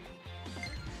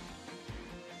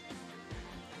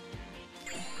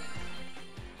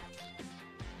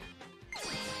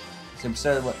 It's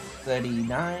episode, what,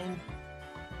 39?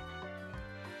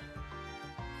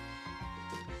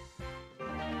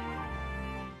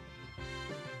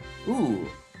 Ooh,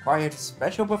 required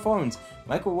special performance.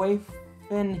 Microwave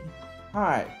and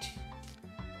heart.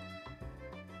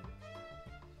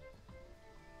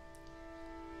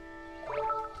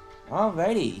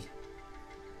 Alrighty.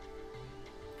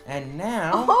 And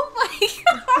now... Oh my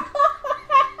god!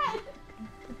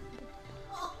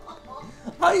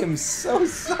 I am so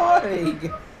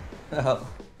sorry! Oh.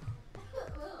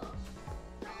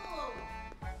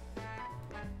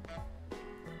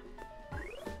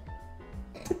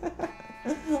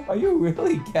 Are you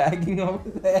really gagging over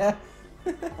there?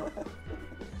 Oh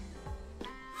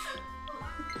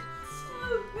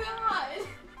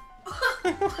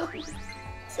god!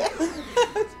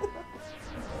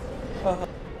 uh.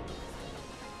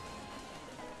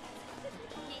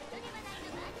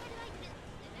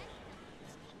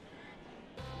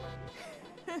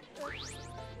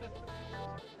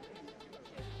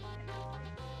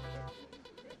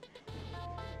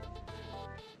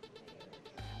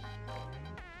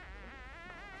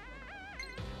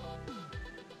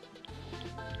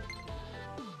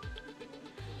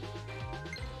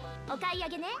お買い上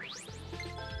げね。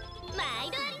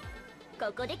毎度あり。こ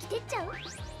こで着てっちゃう。さ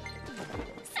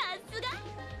すが。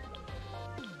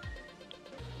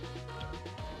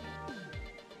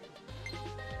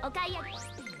お買い上げ。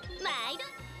毎度。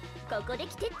ここで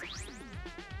着てっちゃう。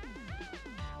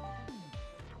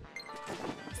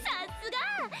さすが。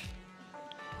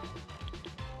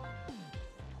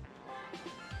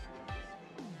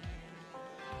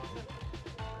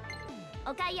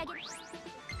お買い上げ。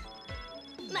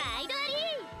毎度あり。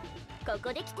こ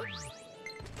こで来て。さ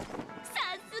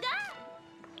すが。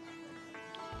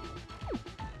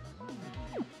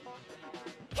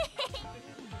へへへ。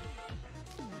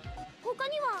他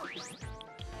には。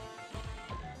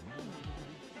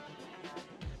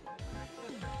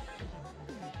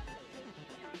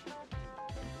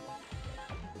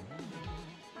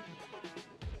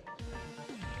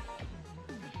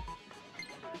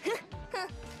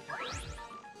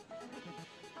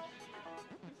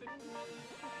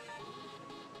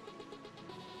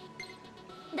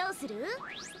どうする？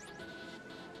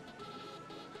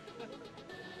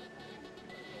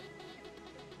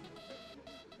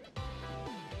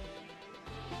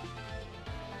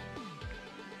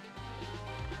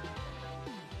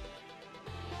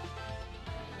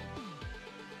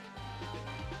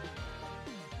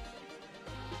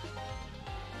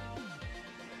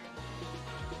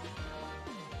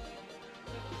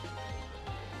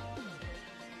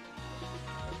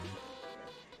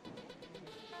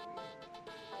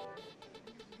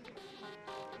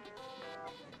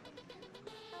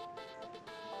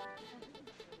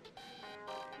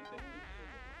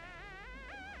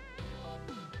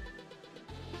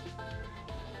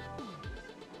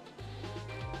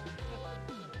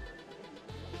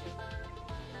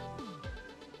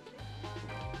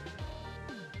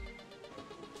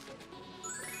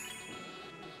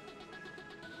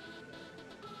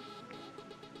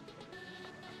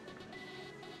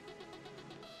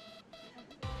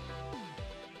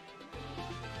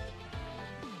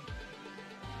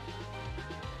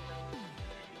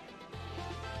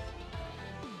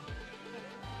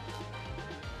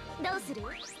どうする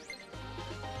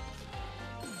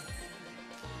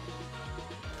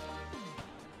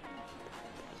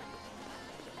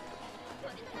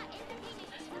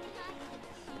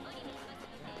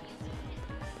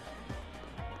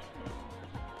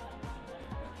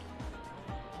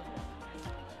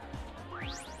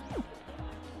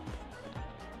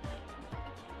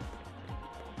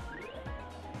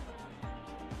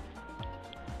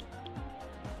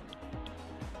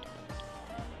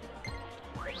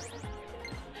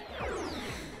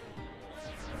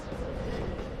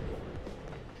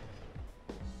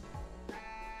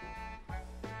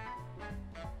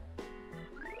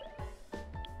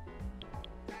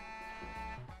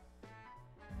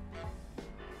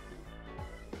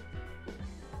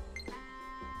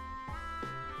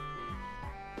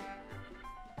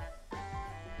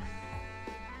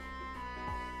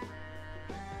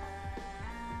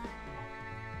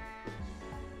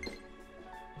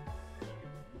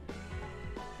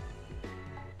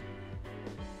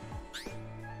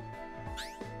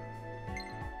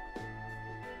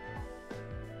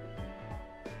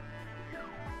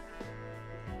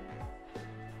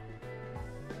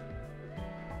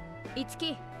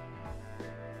？Itsuki。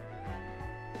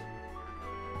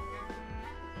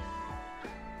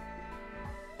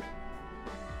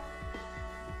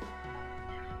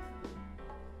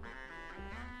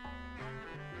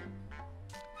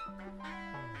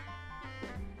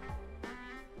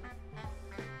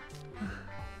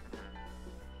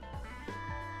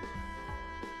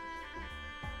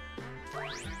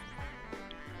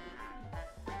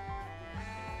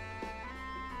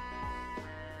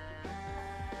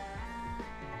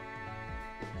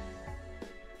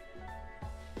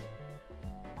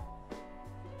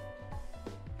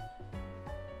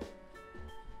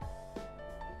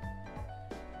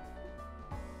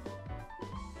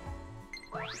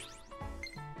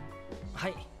は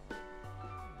い。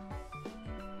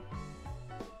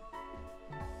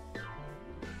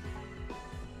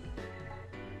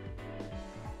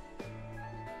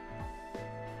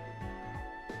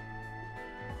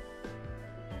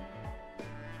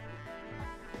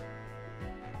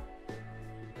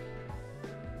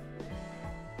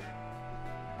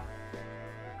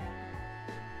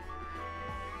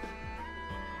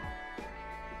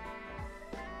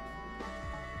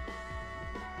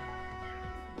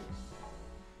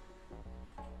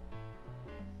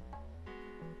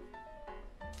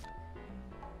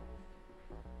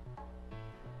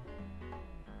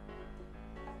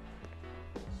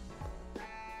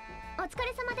お疲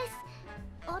れ様です。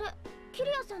あれ、キリ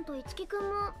アさんと樹くんも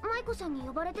舞子さんに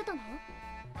呼ばれてたの？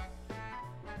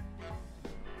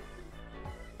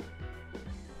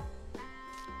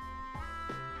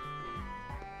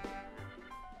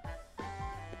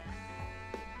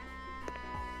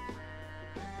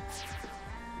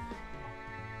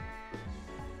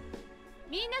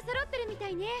みんな揃ってるみた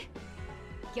いね。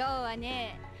今日は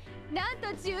ね、なんと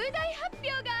重大発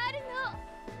表があるの。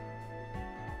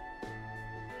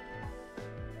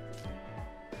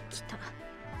来た。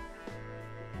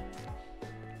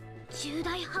重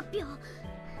大発表。な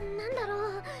んだ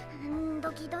ろう。ド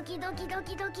キドキドキド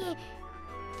キドキ。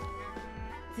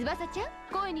翼ちゃん、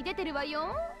声に出てるわ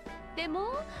よ。で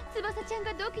も翼ちゃん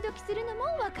がドキドキするのも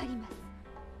わかります。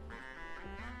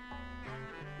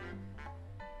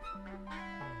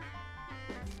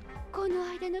この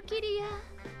間のキリア、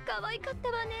可愛かっ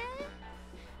たわね。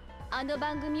あの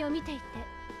番組を見ていて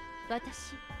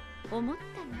私思ったの。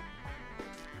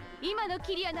今の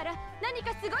キリアなら何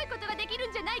かすごいことができる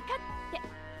んじゃないかって。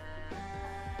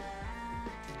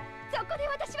そこで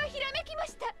私はひらめきま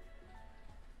した。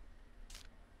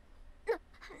何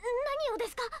をで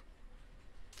すか？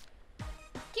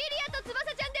キリアと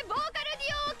翼ちゃんでボーカルデ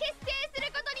ュオを結成す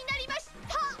ることになりました。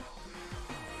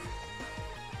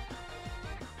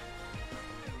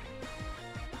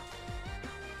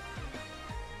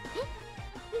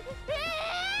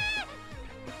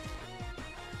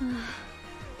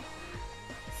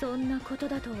そんなこと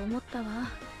だと思ったわ。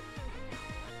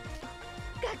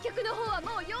楽曲の方は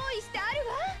もう用意してある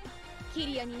わ。キ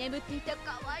リアに眠っていた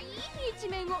可愛い一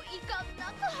面を遺憾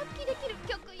なく発揮できる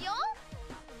曲よ。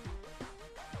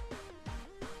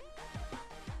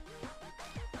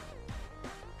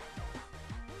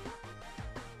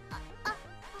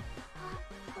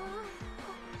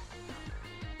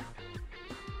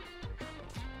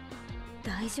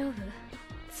大丈夫？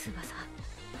翼。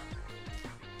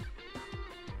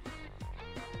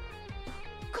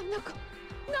この子、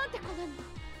なんて子なの。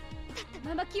立った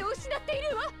まま気を失ってい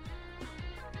るわ。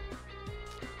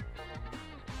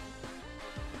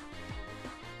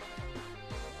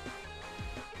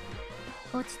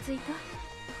落ち着いた？は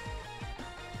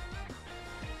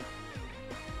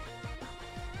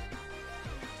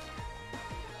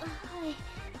い、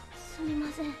すみ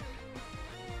ません。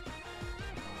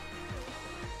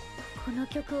この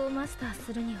曲をマスター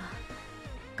するには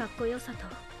かっこよさと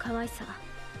可愛さ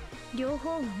両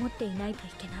方を持っていないと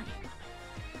いけない。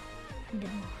で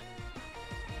も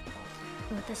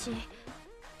私、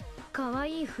可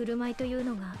愛い振る舞いという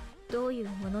のがどういう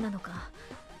ものなのか、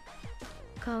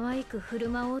可愛く振る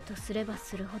舞おうとすれば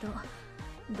するほど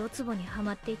ドツボには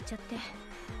まっていっちゃって。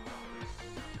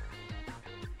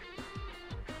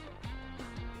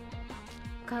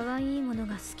可愛いもの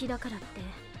が好きだからって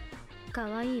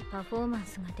可愛いパフォーマン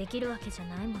スができるわけじゃ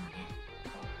ないものね。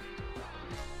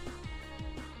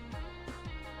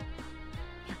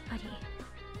やっぱり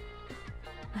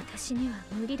私には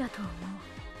無理だと思う。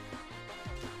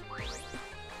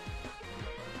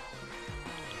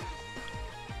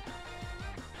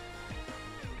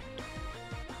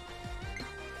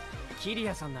キリ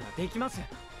アさんならできます。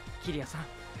キリアさん、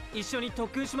一緒に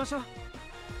特訓しましょう。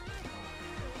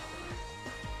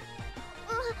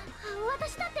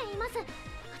私だっています。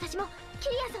私もキ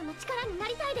リアさんの力にな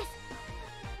りたいです。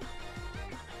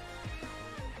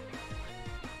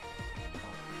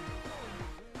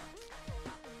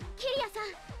キリア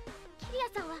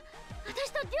さんは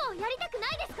私とデュオをやりたくない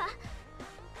ですか？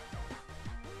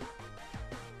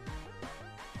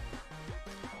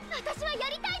私はや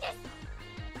りたいです。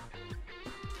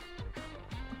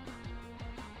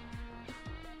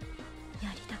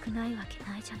やりたくないわけ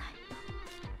ないじゃない。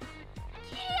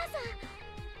キリア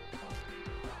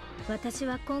さん、私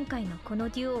は今回のこの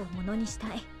デュオをものにし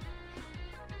たい。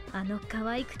あの可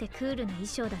愛くてクールな衣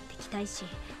装だって着たいし、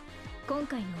今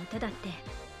回の歌だって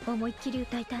思いっきり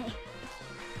歌いたい。だ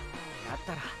っ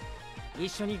たら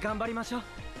一緒に頑張りましょう。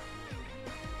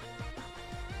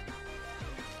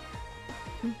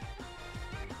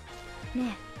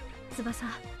ねえ翼、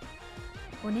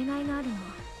お願いがあるの。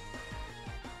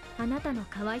あなたの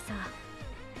可愛さ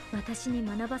私に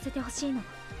学ばせてほしいの。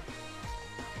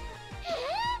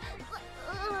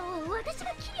私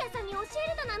がキリアさんに教え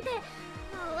るだなんて、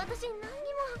私何にも。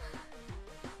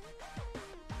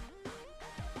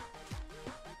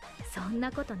そんな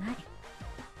ことない。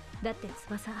だって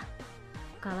翼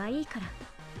可愛いから。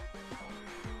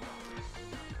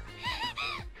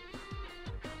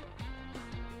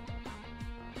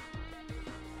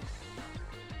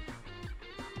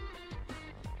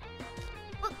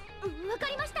わか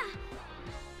りました。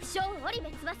不肖織部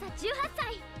翼18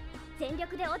歳、全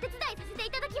力でお手伝いさせて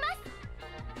いただきます。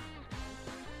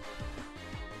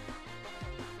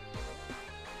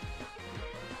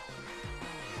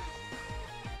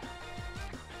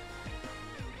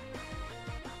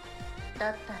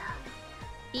だったら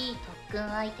いい特訓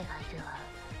相手がいるわ。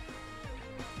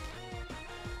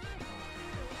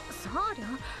サーリャ、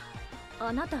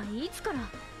あなたいつから？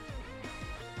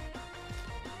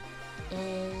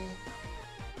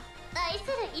愛す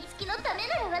る樹のため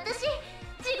なら私地獄に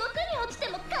落ちて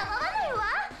も構わないわ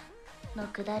の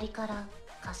くだりから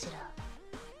かしら。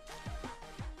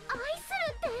愛する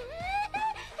って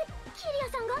キリア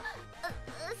さんが？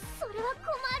それは困る。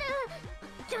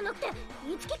じゃなくて樹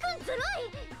くんずるい。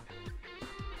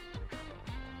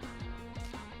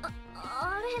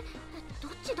あれど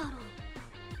っちだろう。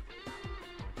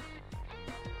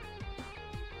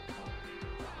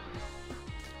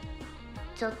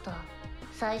ちょっと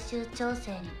最終調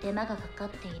整に手間がかかっ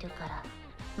ているから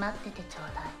待っててちょう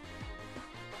だ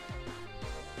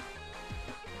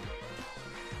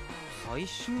い。最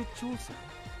終調整？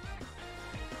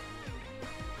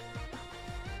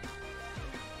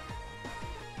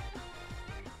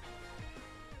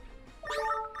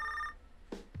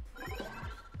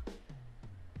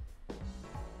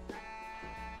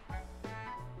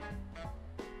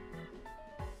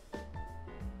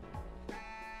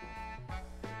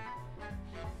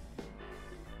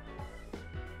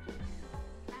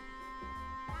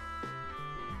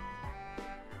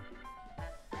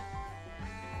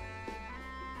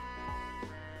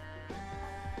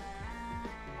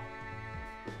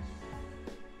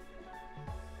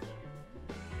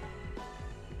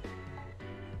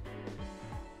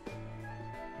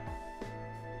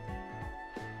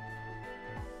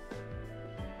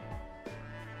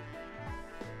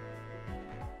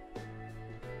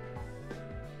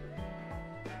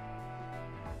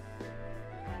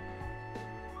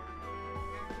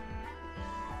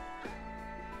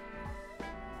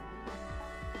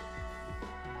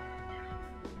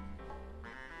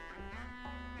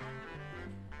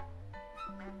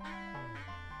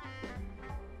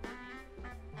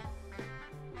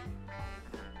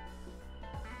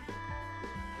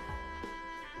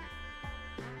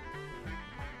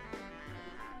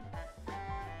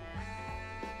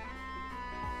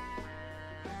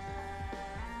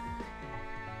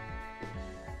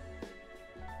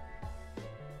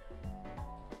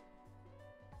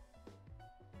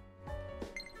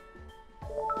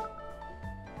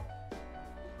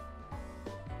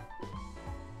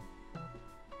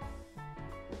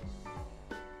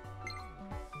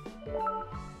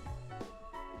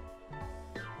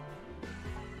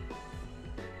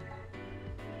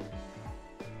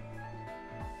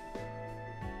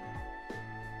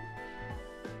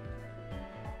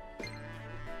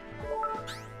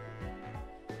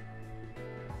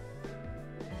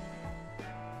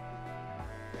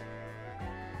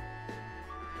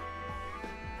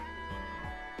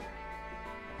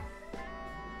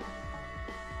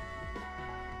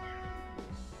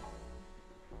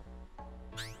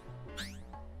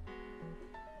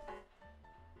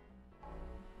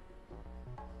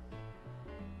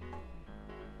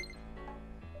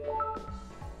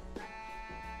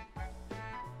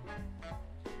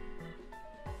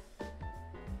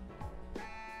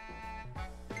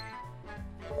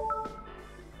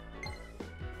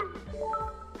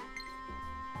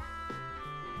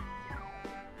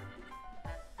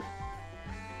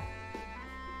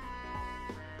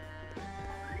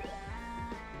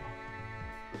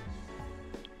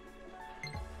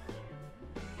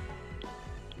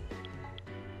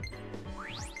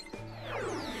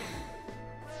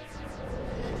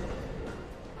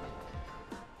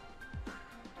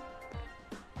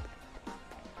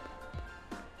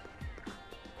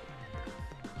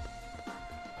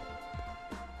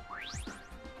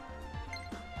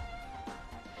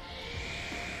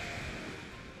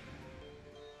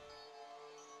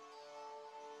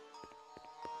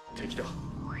敵だ。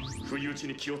不意打ち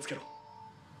に気をつけろ。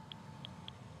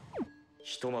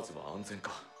ひとまずは安全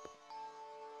か。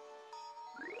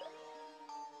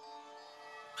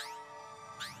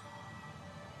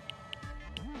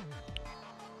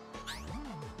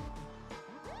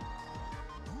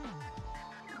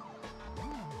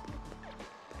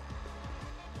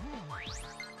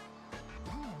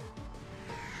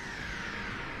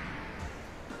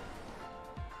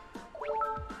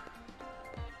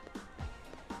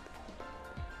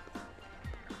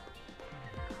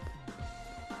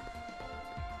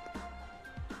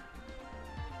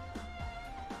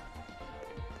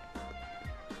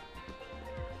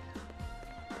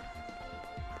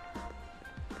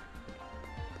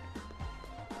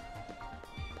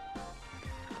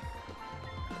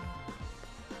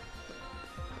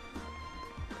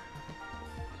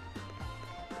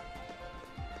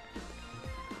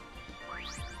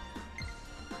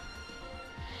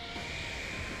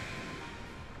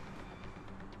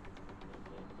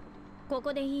こ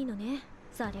こでいいのね、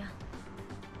サーリャ。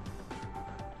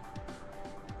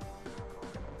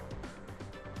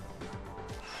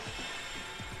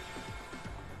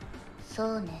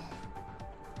そうね。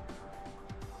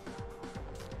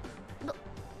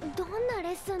どんなレ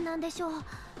ッスンなんでしょう。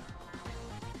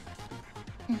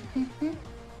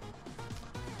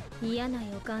嫌な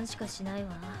予感しかしない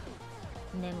わ。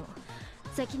でも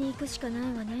先に行くしかない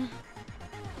わね。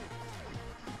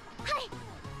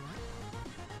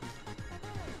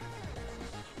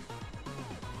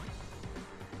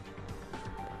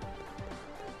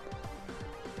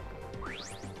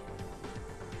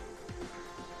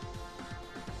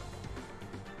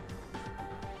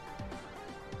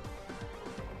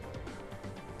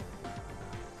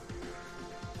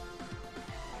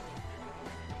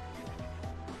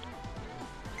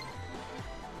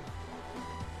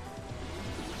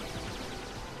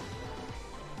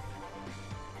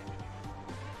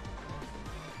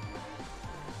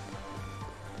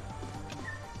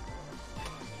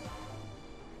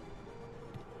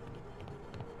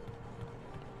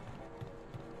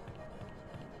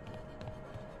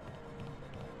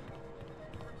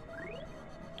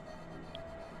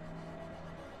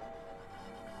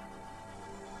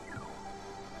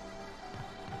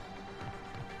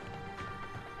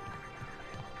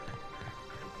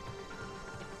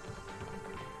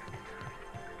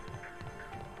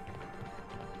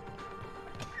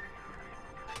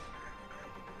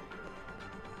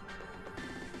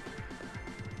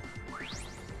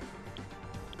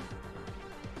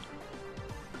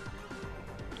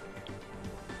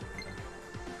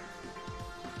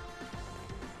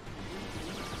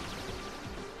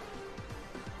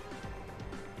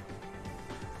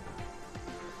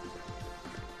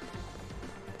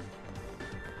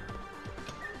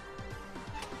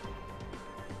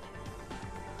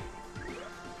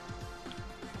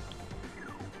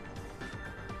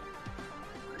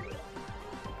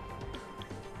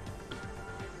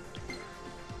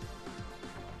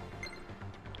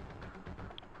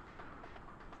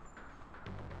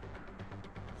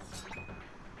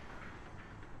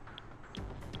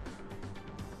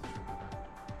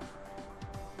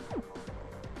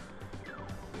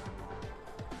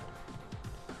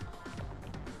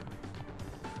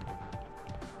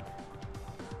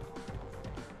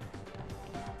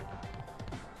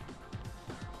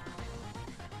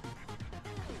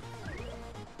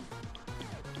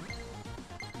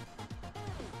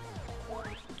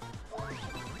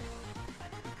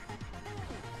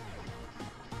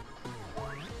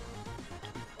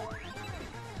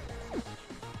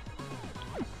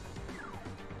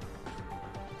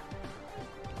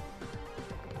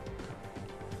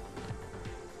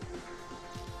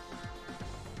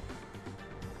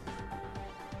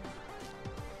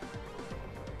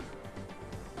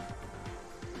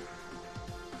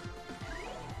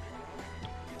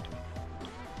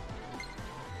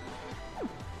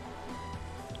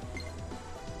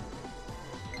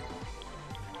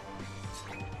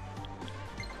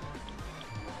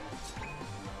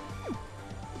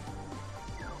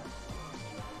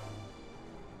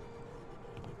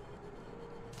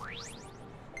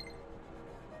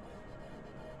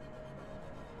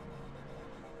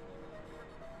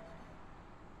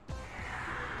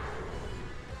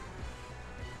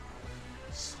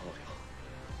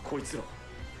こいつら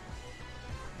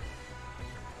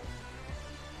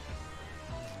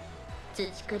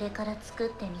土くれから作っ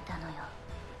てみたのよ。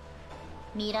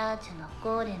ミラージュの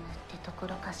ゴーレムってとこ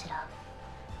ろかしら。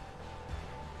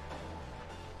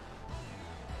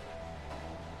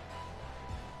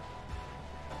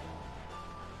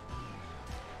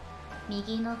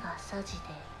右のがサジで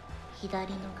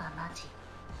左のがマジ。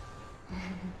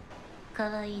か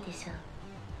わいいでしょ。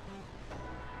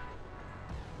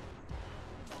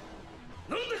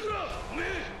なんでくらおめえ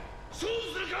勝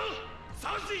負するか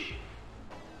サジ。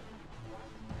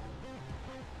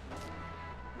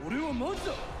俺はマジ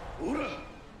だ。ほら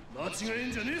間違え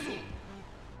んじゃねえぞ。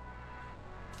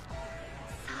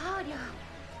サーリャ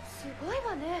すごい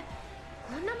わね。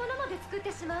こんなものまで作って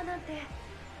しまうなんて。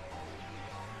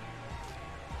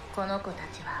この子た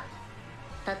ちは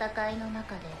戦いの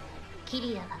中でキ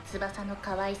リアが翼の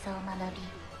可愛さを学び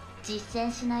実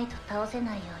践しないと倒せ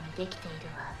ないようにできている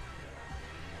わ。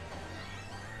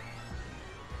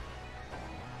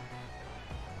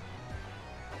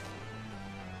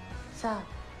さあ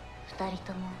二人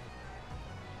とも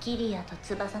キリアと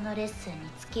翼のレッスンに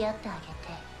付き合ってあげて。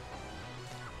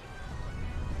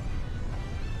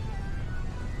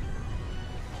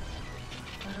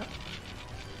あら、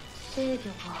制御が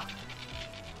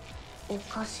お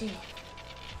かしい。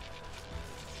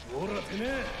ほらてめ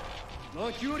え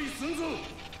泣き割りすんぞ。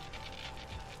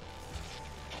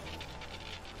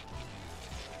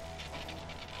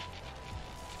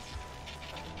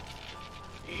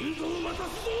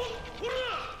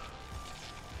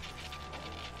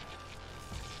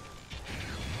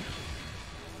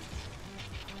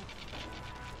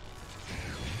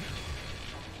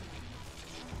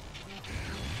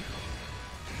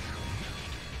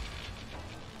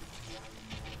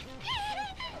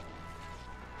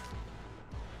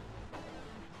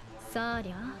さあ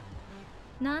りゃ、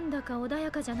なんだか穏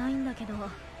やかじゃないんだけど、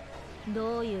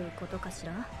どういうことかし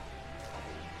ら？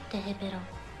テヘペロ。も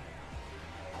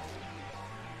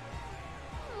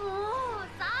う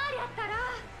さありゃっ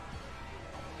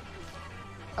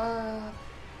たら。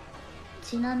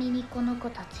ちなみにこの子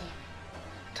たち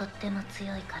とっても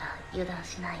強いから油断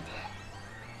しない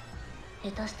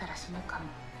で。下手したら死ぬかも。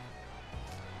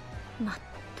まっ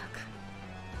たく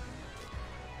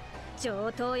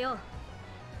上等よ。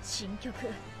新曲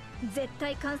絶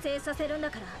対完成させるん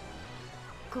だから、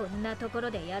こんなとこ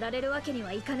ろでやられるわけに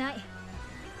はいかない。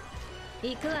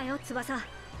行くわよ翼、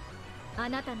あ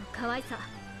なたの可愛さ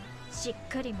しっ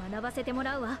かり学ばせても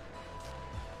らうわ。はい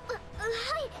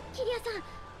キリアさん、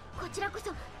こちらこそ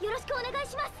よろしくお願い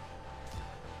します。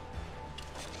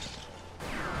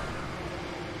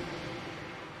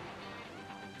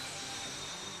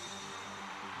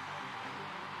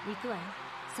行くわよ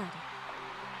サーリ。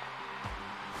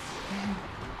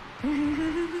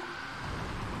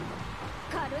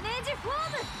カルネージフォー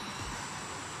ム、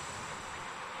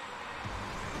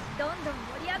どんどん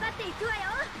盛り上がっていくわよ。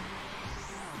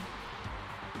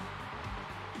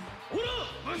ほら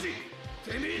マジ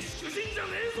てめえ主人じゃね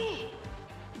えぞ。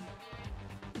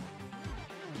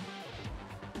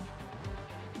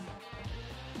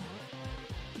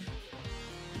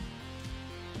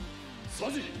サ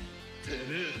ジ、て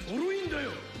めえトロいんだ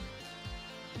よ。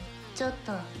ちょっ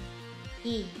と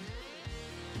いい？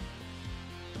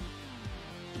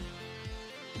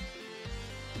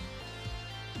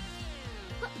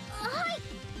はい。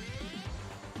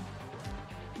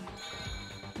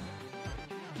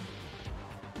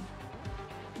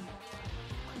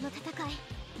この戦い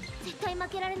絶対負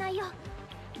けられないよ。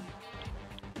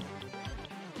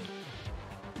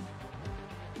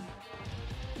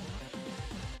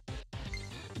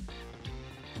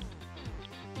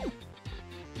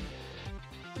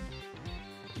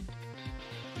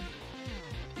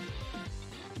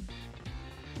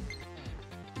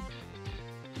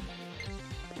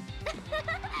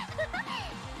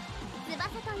翼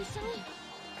と一緒に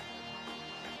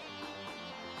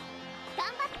頑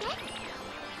張って。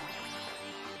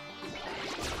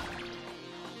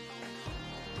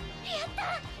やった。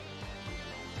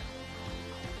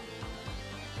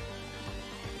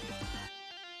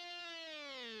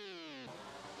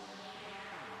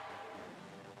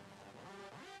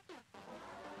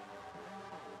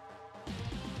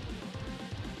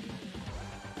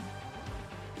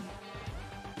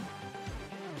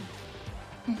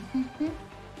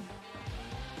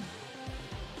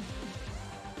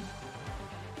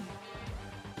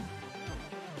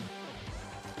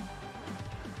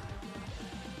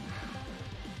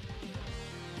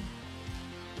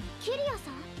キリアさ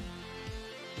ん。よ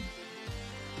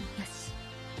し、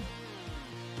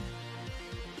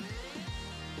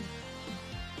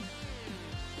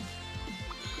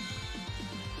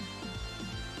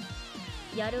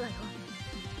やるわよ。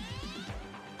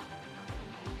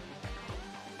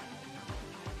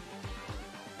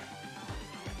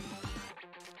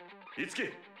いつき、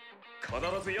必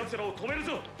ず奴らを止める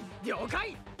ぞ。了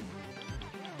解。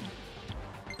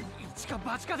一か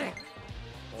八かで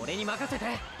俺に任せて。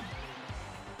驚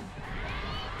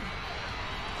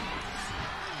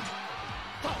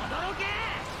け。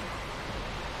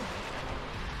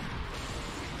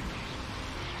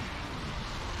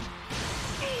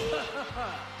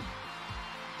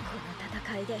この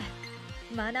戦いで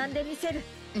学んでみせる。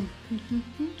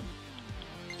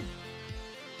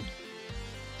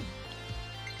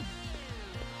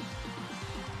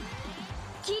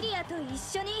キリアと一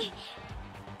緒に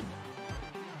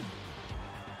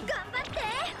頑張っ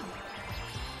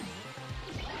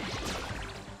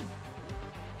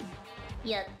て。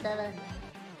やったわね。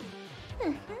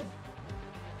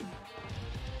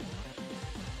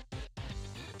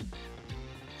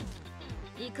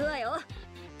行くわよ。はい。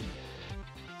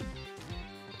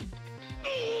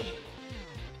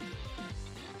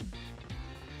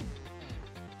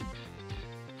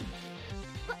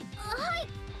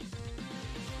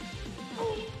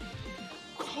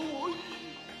かわいい。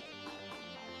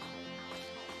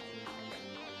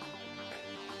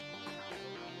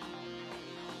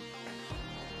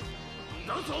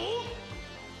だぞ。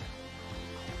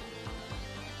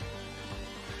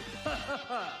はは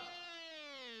は。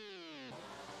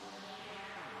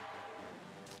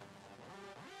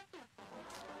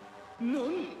なん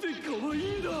て可愛い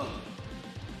んだ。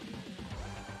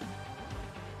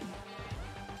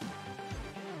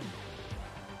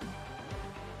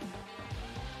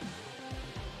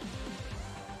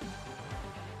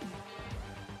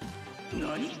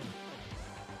何？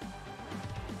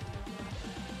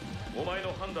お前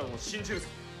の判断を信じるぞ。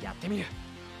やってみる。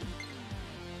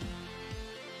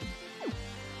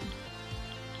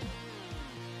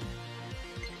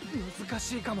難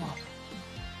しいかも。こ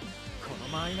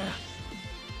の間合いなら。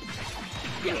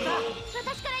やった。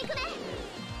私から行くね。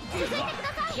続いてくだ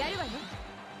さい。やるわね。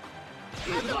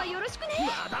あとはよろしくね。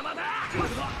まだまだ。せ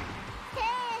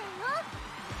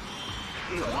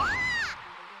ーの。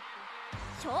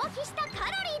消費したカ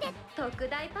ロリーで特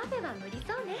大パフェは無理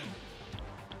そうね。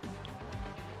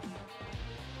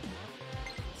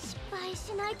失敗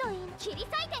しないといい。切り裂い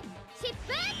て疾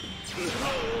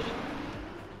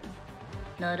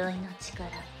風。呪いの力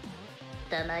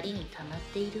たまりにたまっ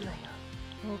ているわよ。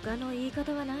他の言い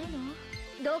方はないの？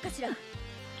どうかしら。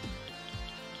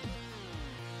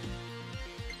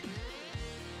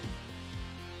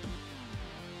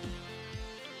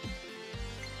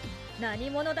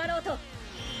何者だろうと。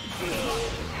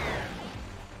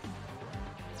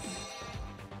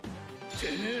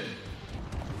てめえ。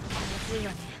まずい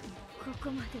わね。ここ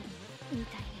までみ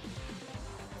たいね。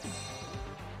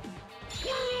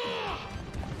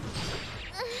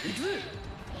行くぜ。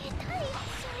痛い。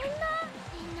そんな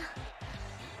みんな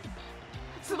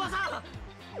翼。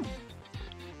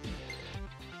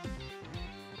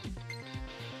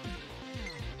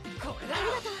これだ。あり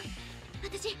がとう。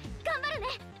私頑張るね。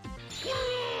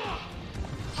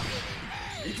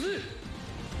行くぜ。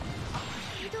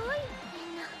ひどいみ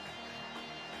んな。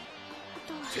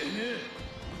てめえ。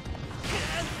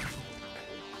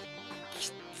きつ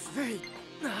い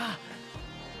な。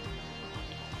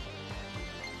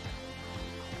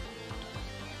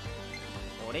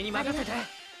俺に任せて。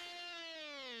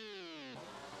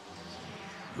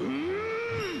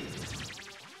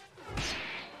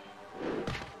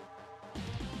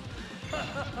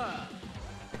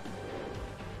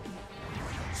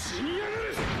死にやがれ。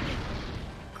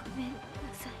ごめんな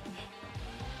さい。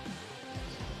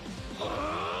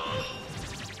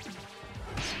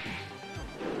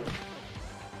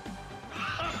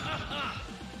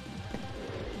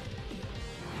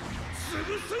潰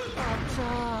す。あ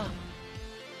っ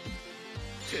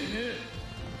てめえ。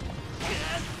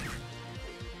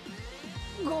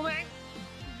ごめん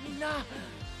みんな。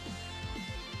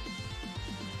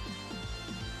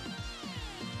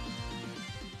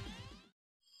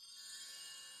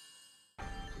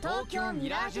東京ミ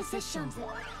ラージュセッションズ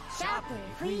シャー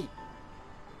プ FE。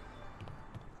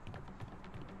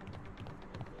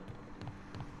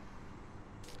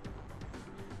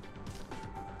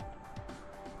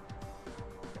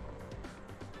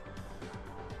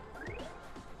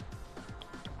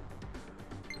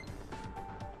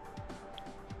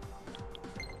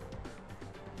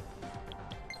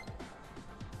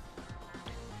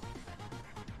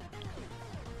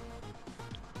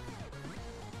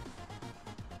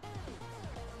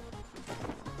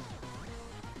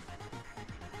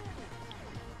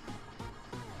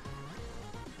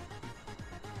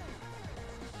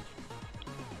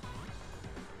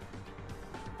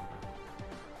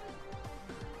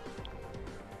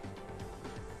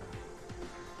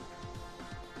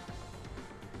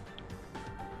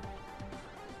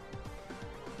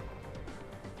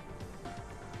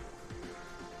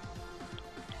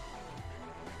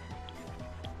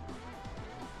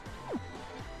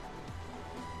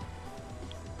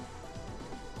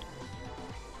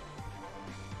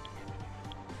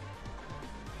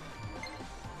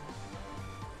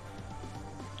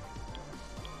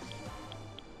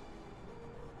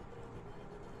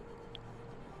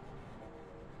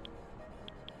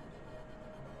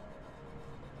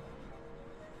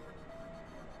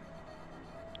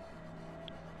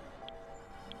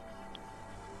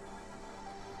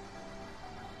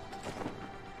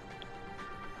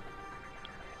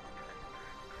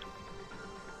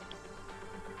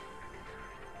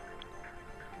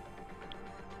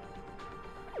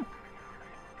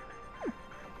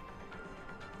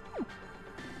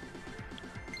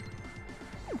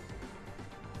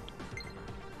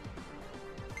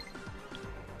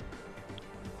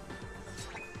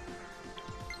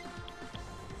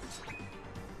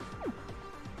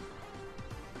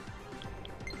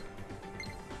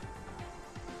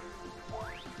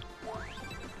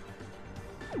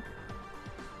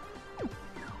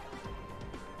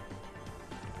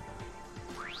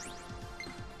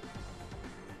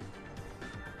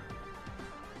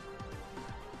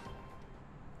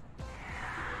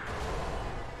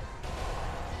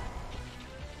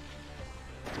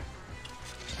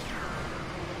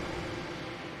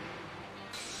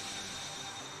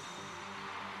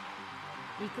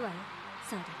行くわよ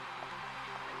サーデ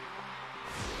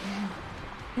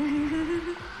ィ。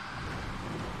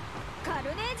カ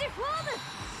ルネージフォーム。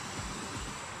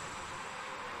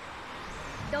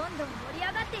どんどん盛り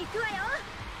上がっていくわよ。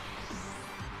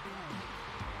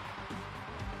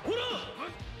ほら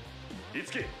い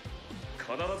つき、必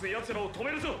ず奴らを止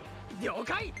めるぞ。了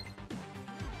解。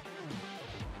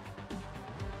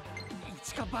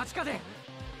一か八かでこ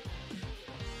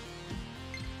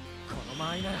の間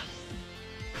合いなら。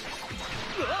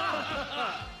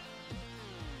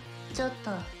ちょっ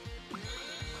とこ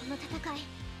の戦い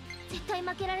絶対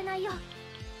負けられないよ。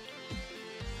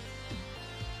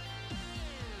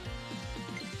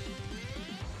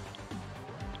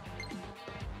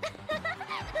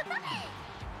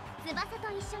翼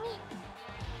と一緒に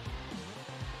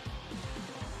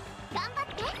頑張っ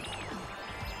て。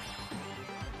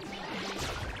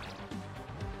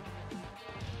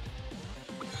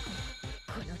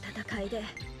この戦いで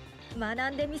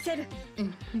学んでみせる。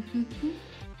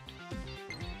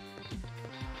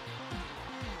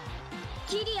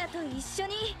キリアと一緒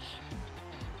に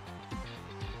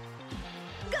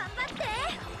頑張っ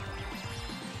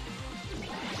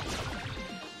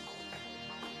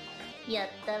て。やっ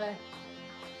たわ。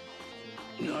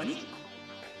何？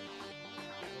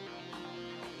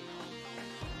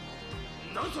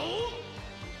なんぞ？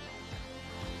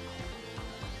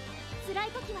辛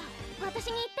い時は私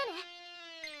に言ってね。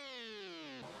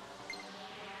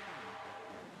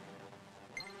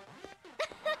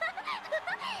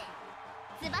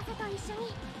翼と一緒に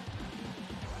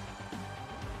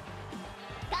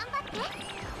頑張って。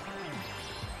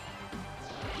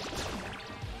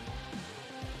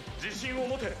自信を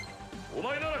持て。お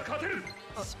前なら勝てる。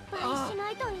失敗し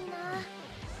ないといいな。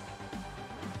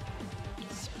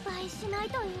失敗しない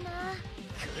といいな。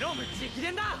クロム直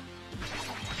伝だ。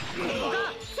セッ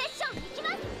ション行きま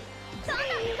す。そうだ行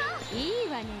こう。いい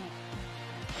わね。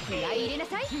気合い入れな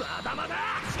さい。まだまだ。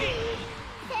せーの。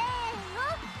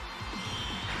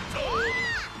おー！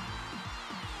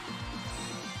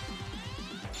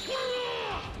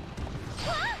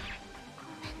ご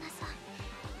めんなさい。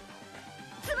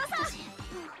翼！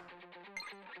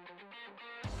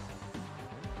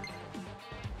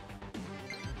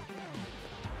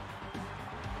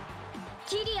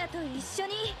キリアと一緒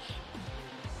に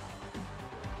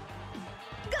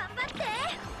頑張って。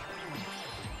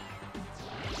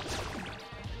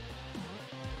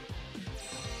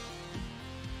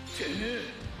てめえ。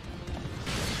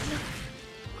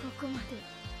ここまで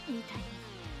みたい。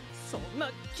そんな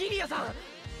キリアさん。こ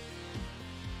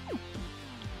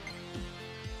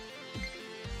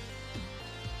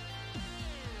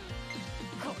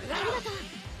れだ。ありがとう。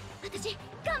私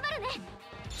頑張るね。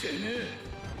てめ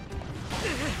え。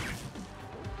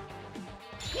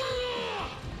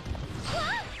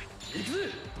行くぜ。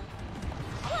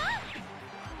ご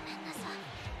めんなさい。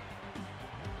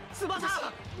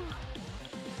翼。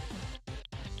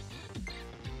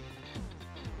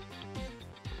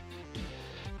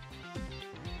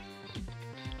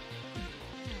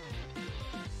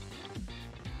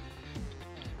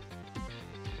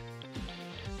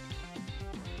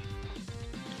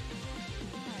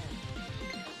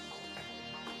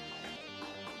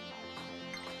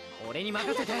俺に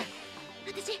任せて。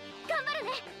私頑張るね。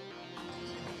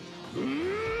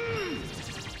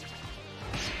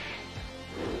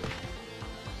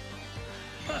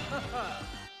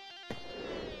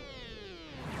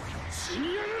死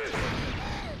にやがれ。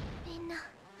みんなあ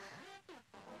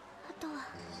とは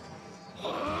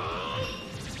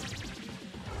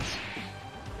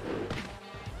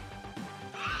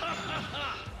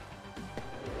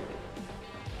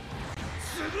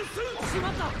潰す。しま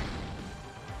った。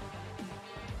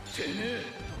てめえ。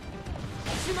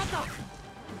しまった。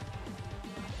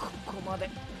ここまで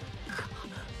か。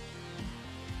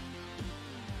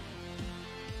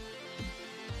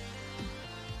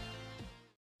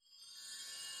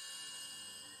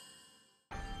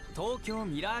東京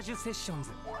ミラージュセッション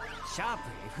ズシャー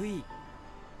プ FE。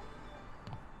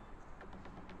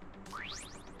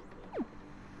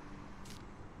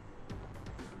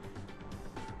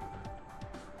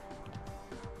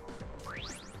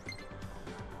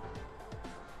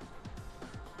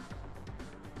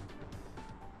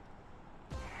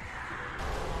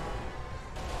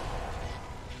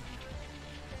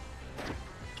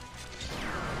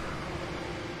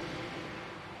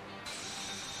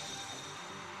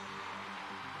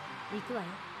行くわよ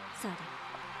サー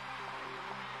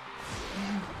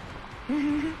こ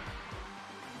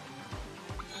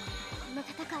の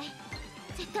戦い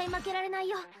絶対負けられない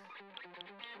よ。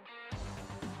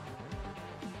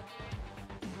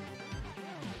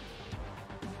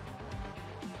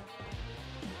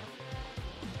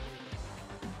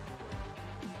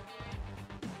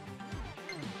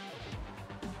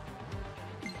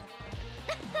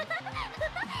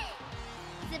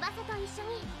一緒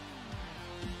に。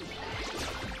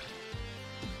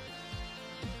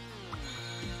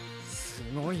す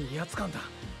ごい威圧感だ。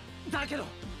だけどあ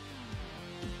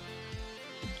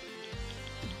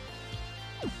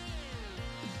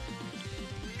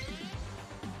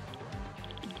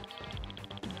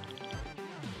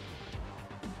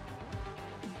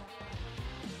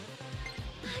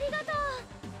りがとう。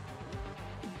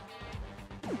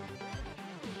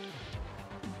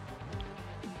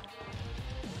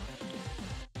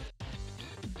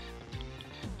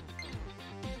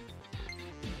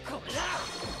これだ。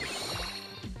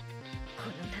こ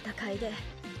の戦いで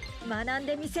学ん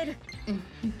でみせる。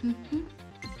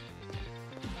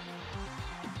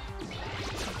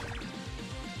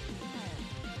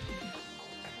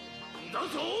だぞ。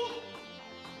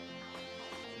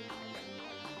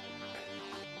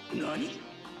何？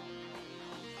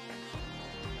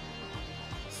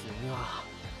次は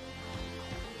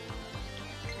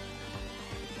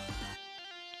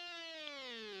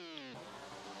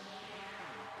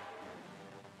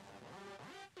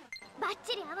バッ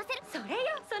チリ合わせる。それよ、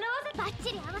その技バッ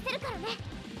チリ合わせるからね。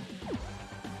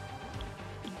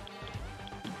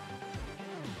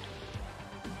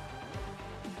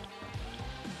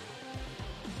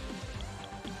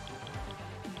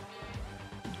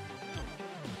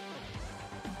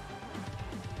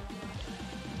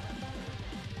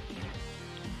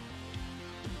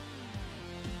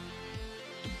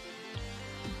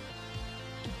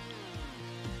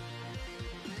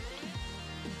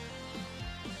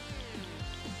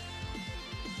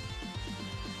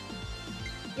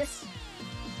よし。や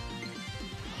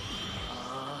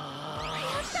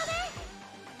ったね。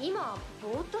今ぼ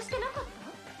ーっとしてなかっ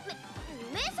た？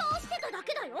瞑想してただ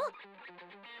けだよ。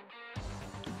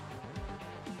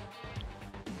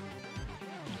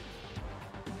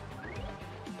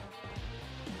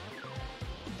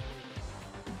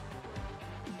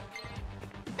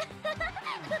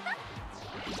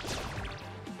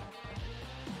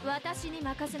私に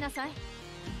任せなさい。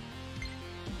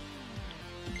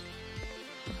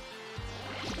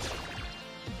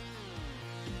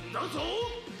だぞ。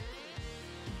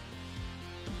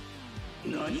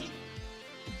何？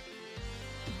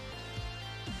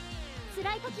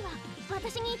辛い時は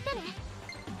私に言ってね。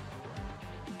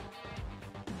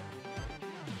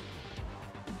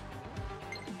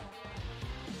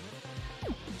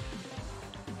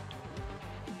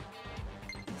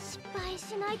失敗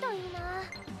しないといいな。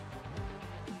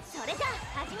それじゃあ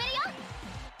始めるよ。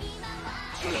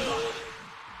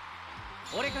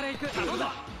俺から行く。頼ん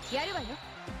だ。やるわよ。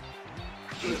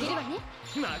できるわね。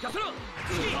任せろ。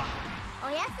お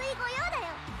安いご用だ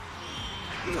よ。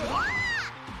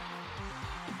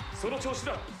その調子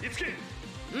だ、いつき。う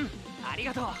ん、あり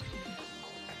がとう。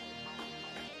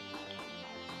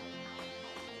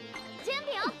準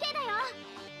備 OK だよ。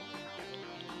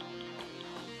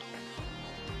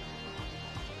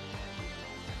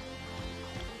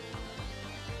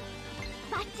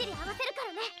バッチリ合わせるか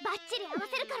らね。バッチリ合わ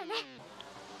せるからね。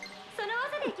その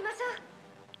技でいきましょ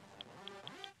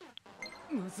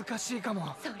う。難しいか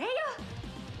も。それよ。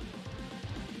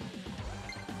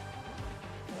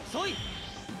遅い。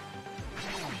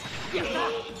やった。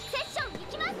セッション行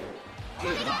きます。お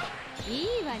願い。い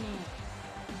いわね。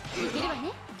できるわ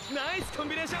ね。ナイスコン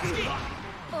ビネーション。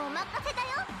お任せだよ。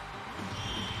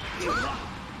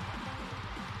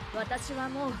私は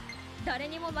もう誰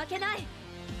にも負けない。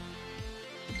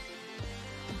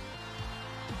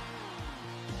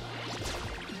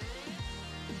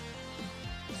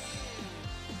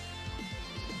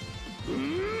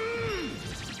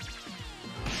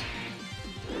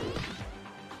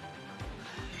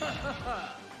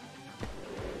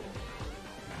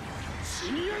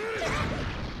死にやがれ。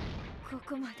こ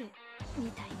こまで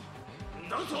みたいね。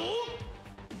だぞ。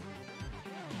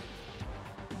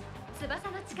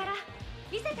翼の力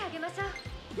見せてあげましょう。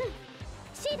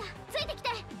シーダ、ついてきて。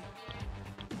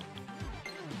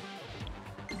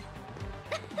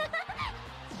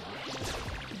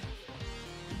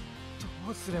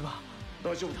どうすれば。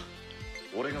大丈夫だ、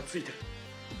俺がついてる。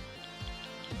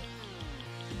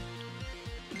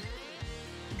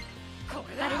こ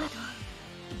れだ。ありがとう。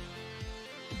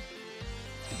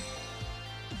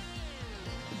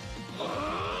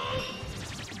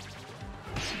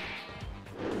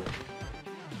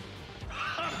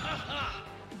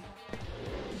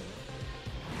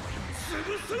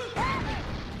潰す。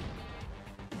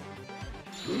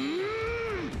ご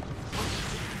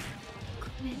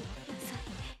めんなさい。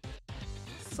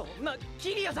そんな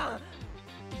キリアさん。こ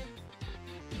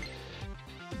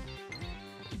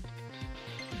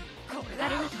れだ。あ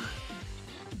りがとう。く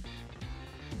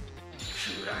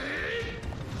らえ。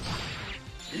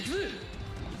行くぜ。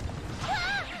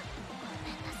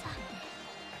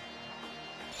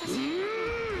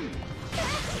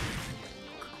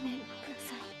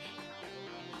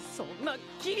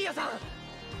キリアさん。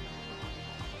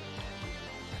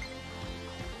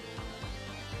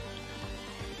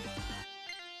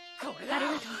これだ。あり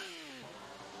がとう。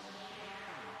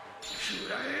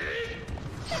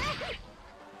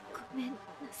ごめんな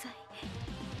さい。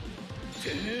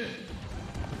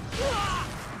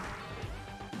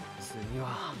次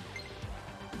は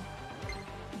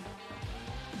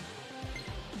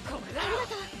これだ。ありが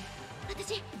とう。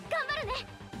私頑張るね。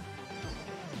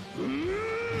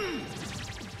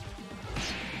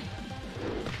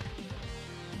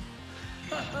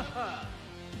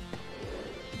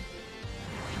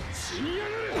死にやが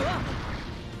れ。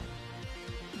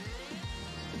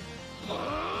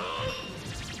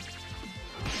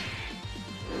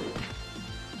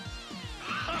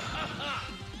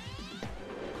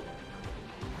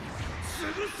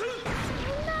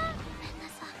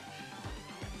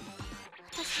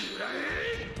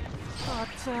あっ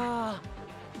ちゃ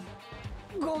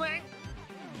ー、ごめん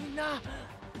みんな。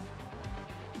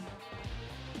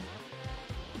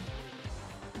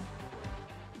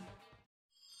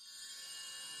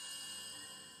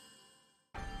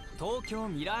東京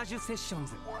ミラージュセッション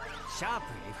ズシャー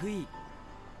プ FE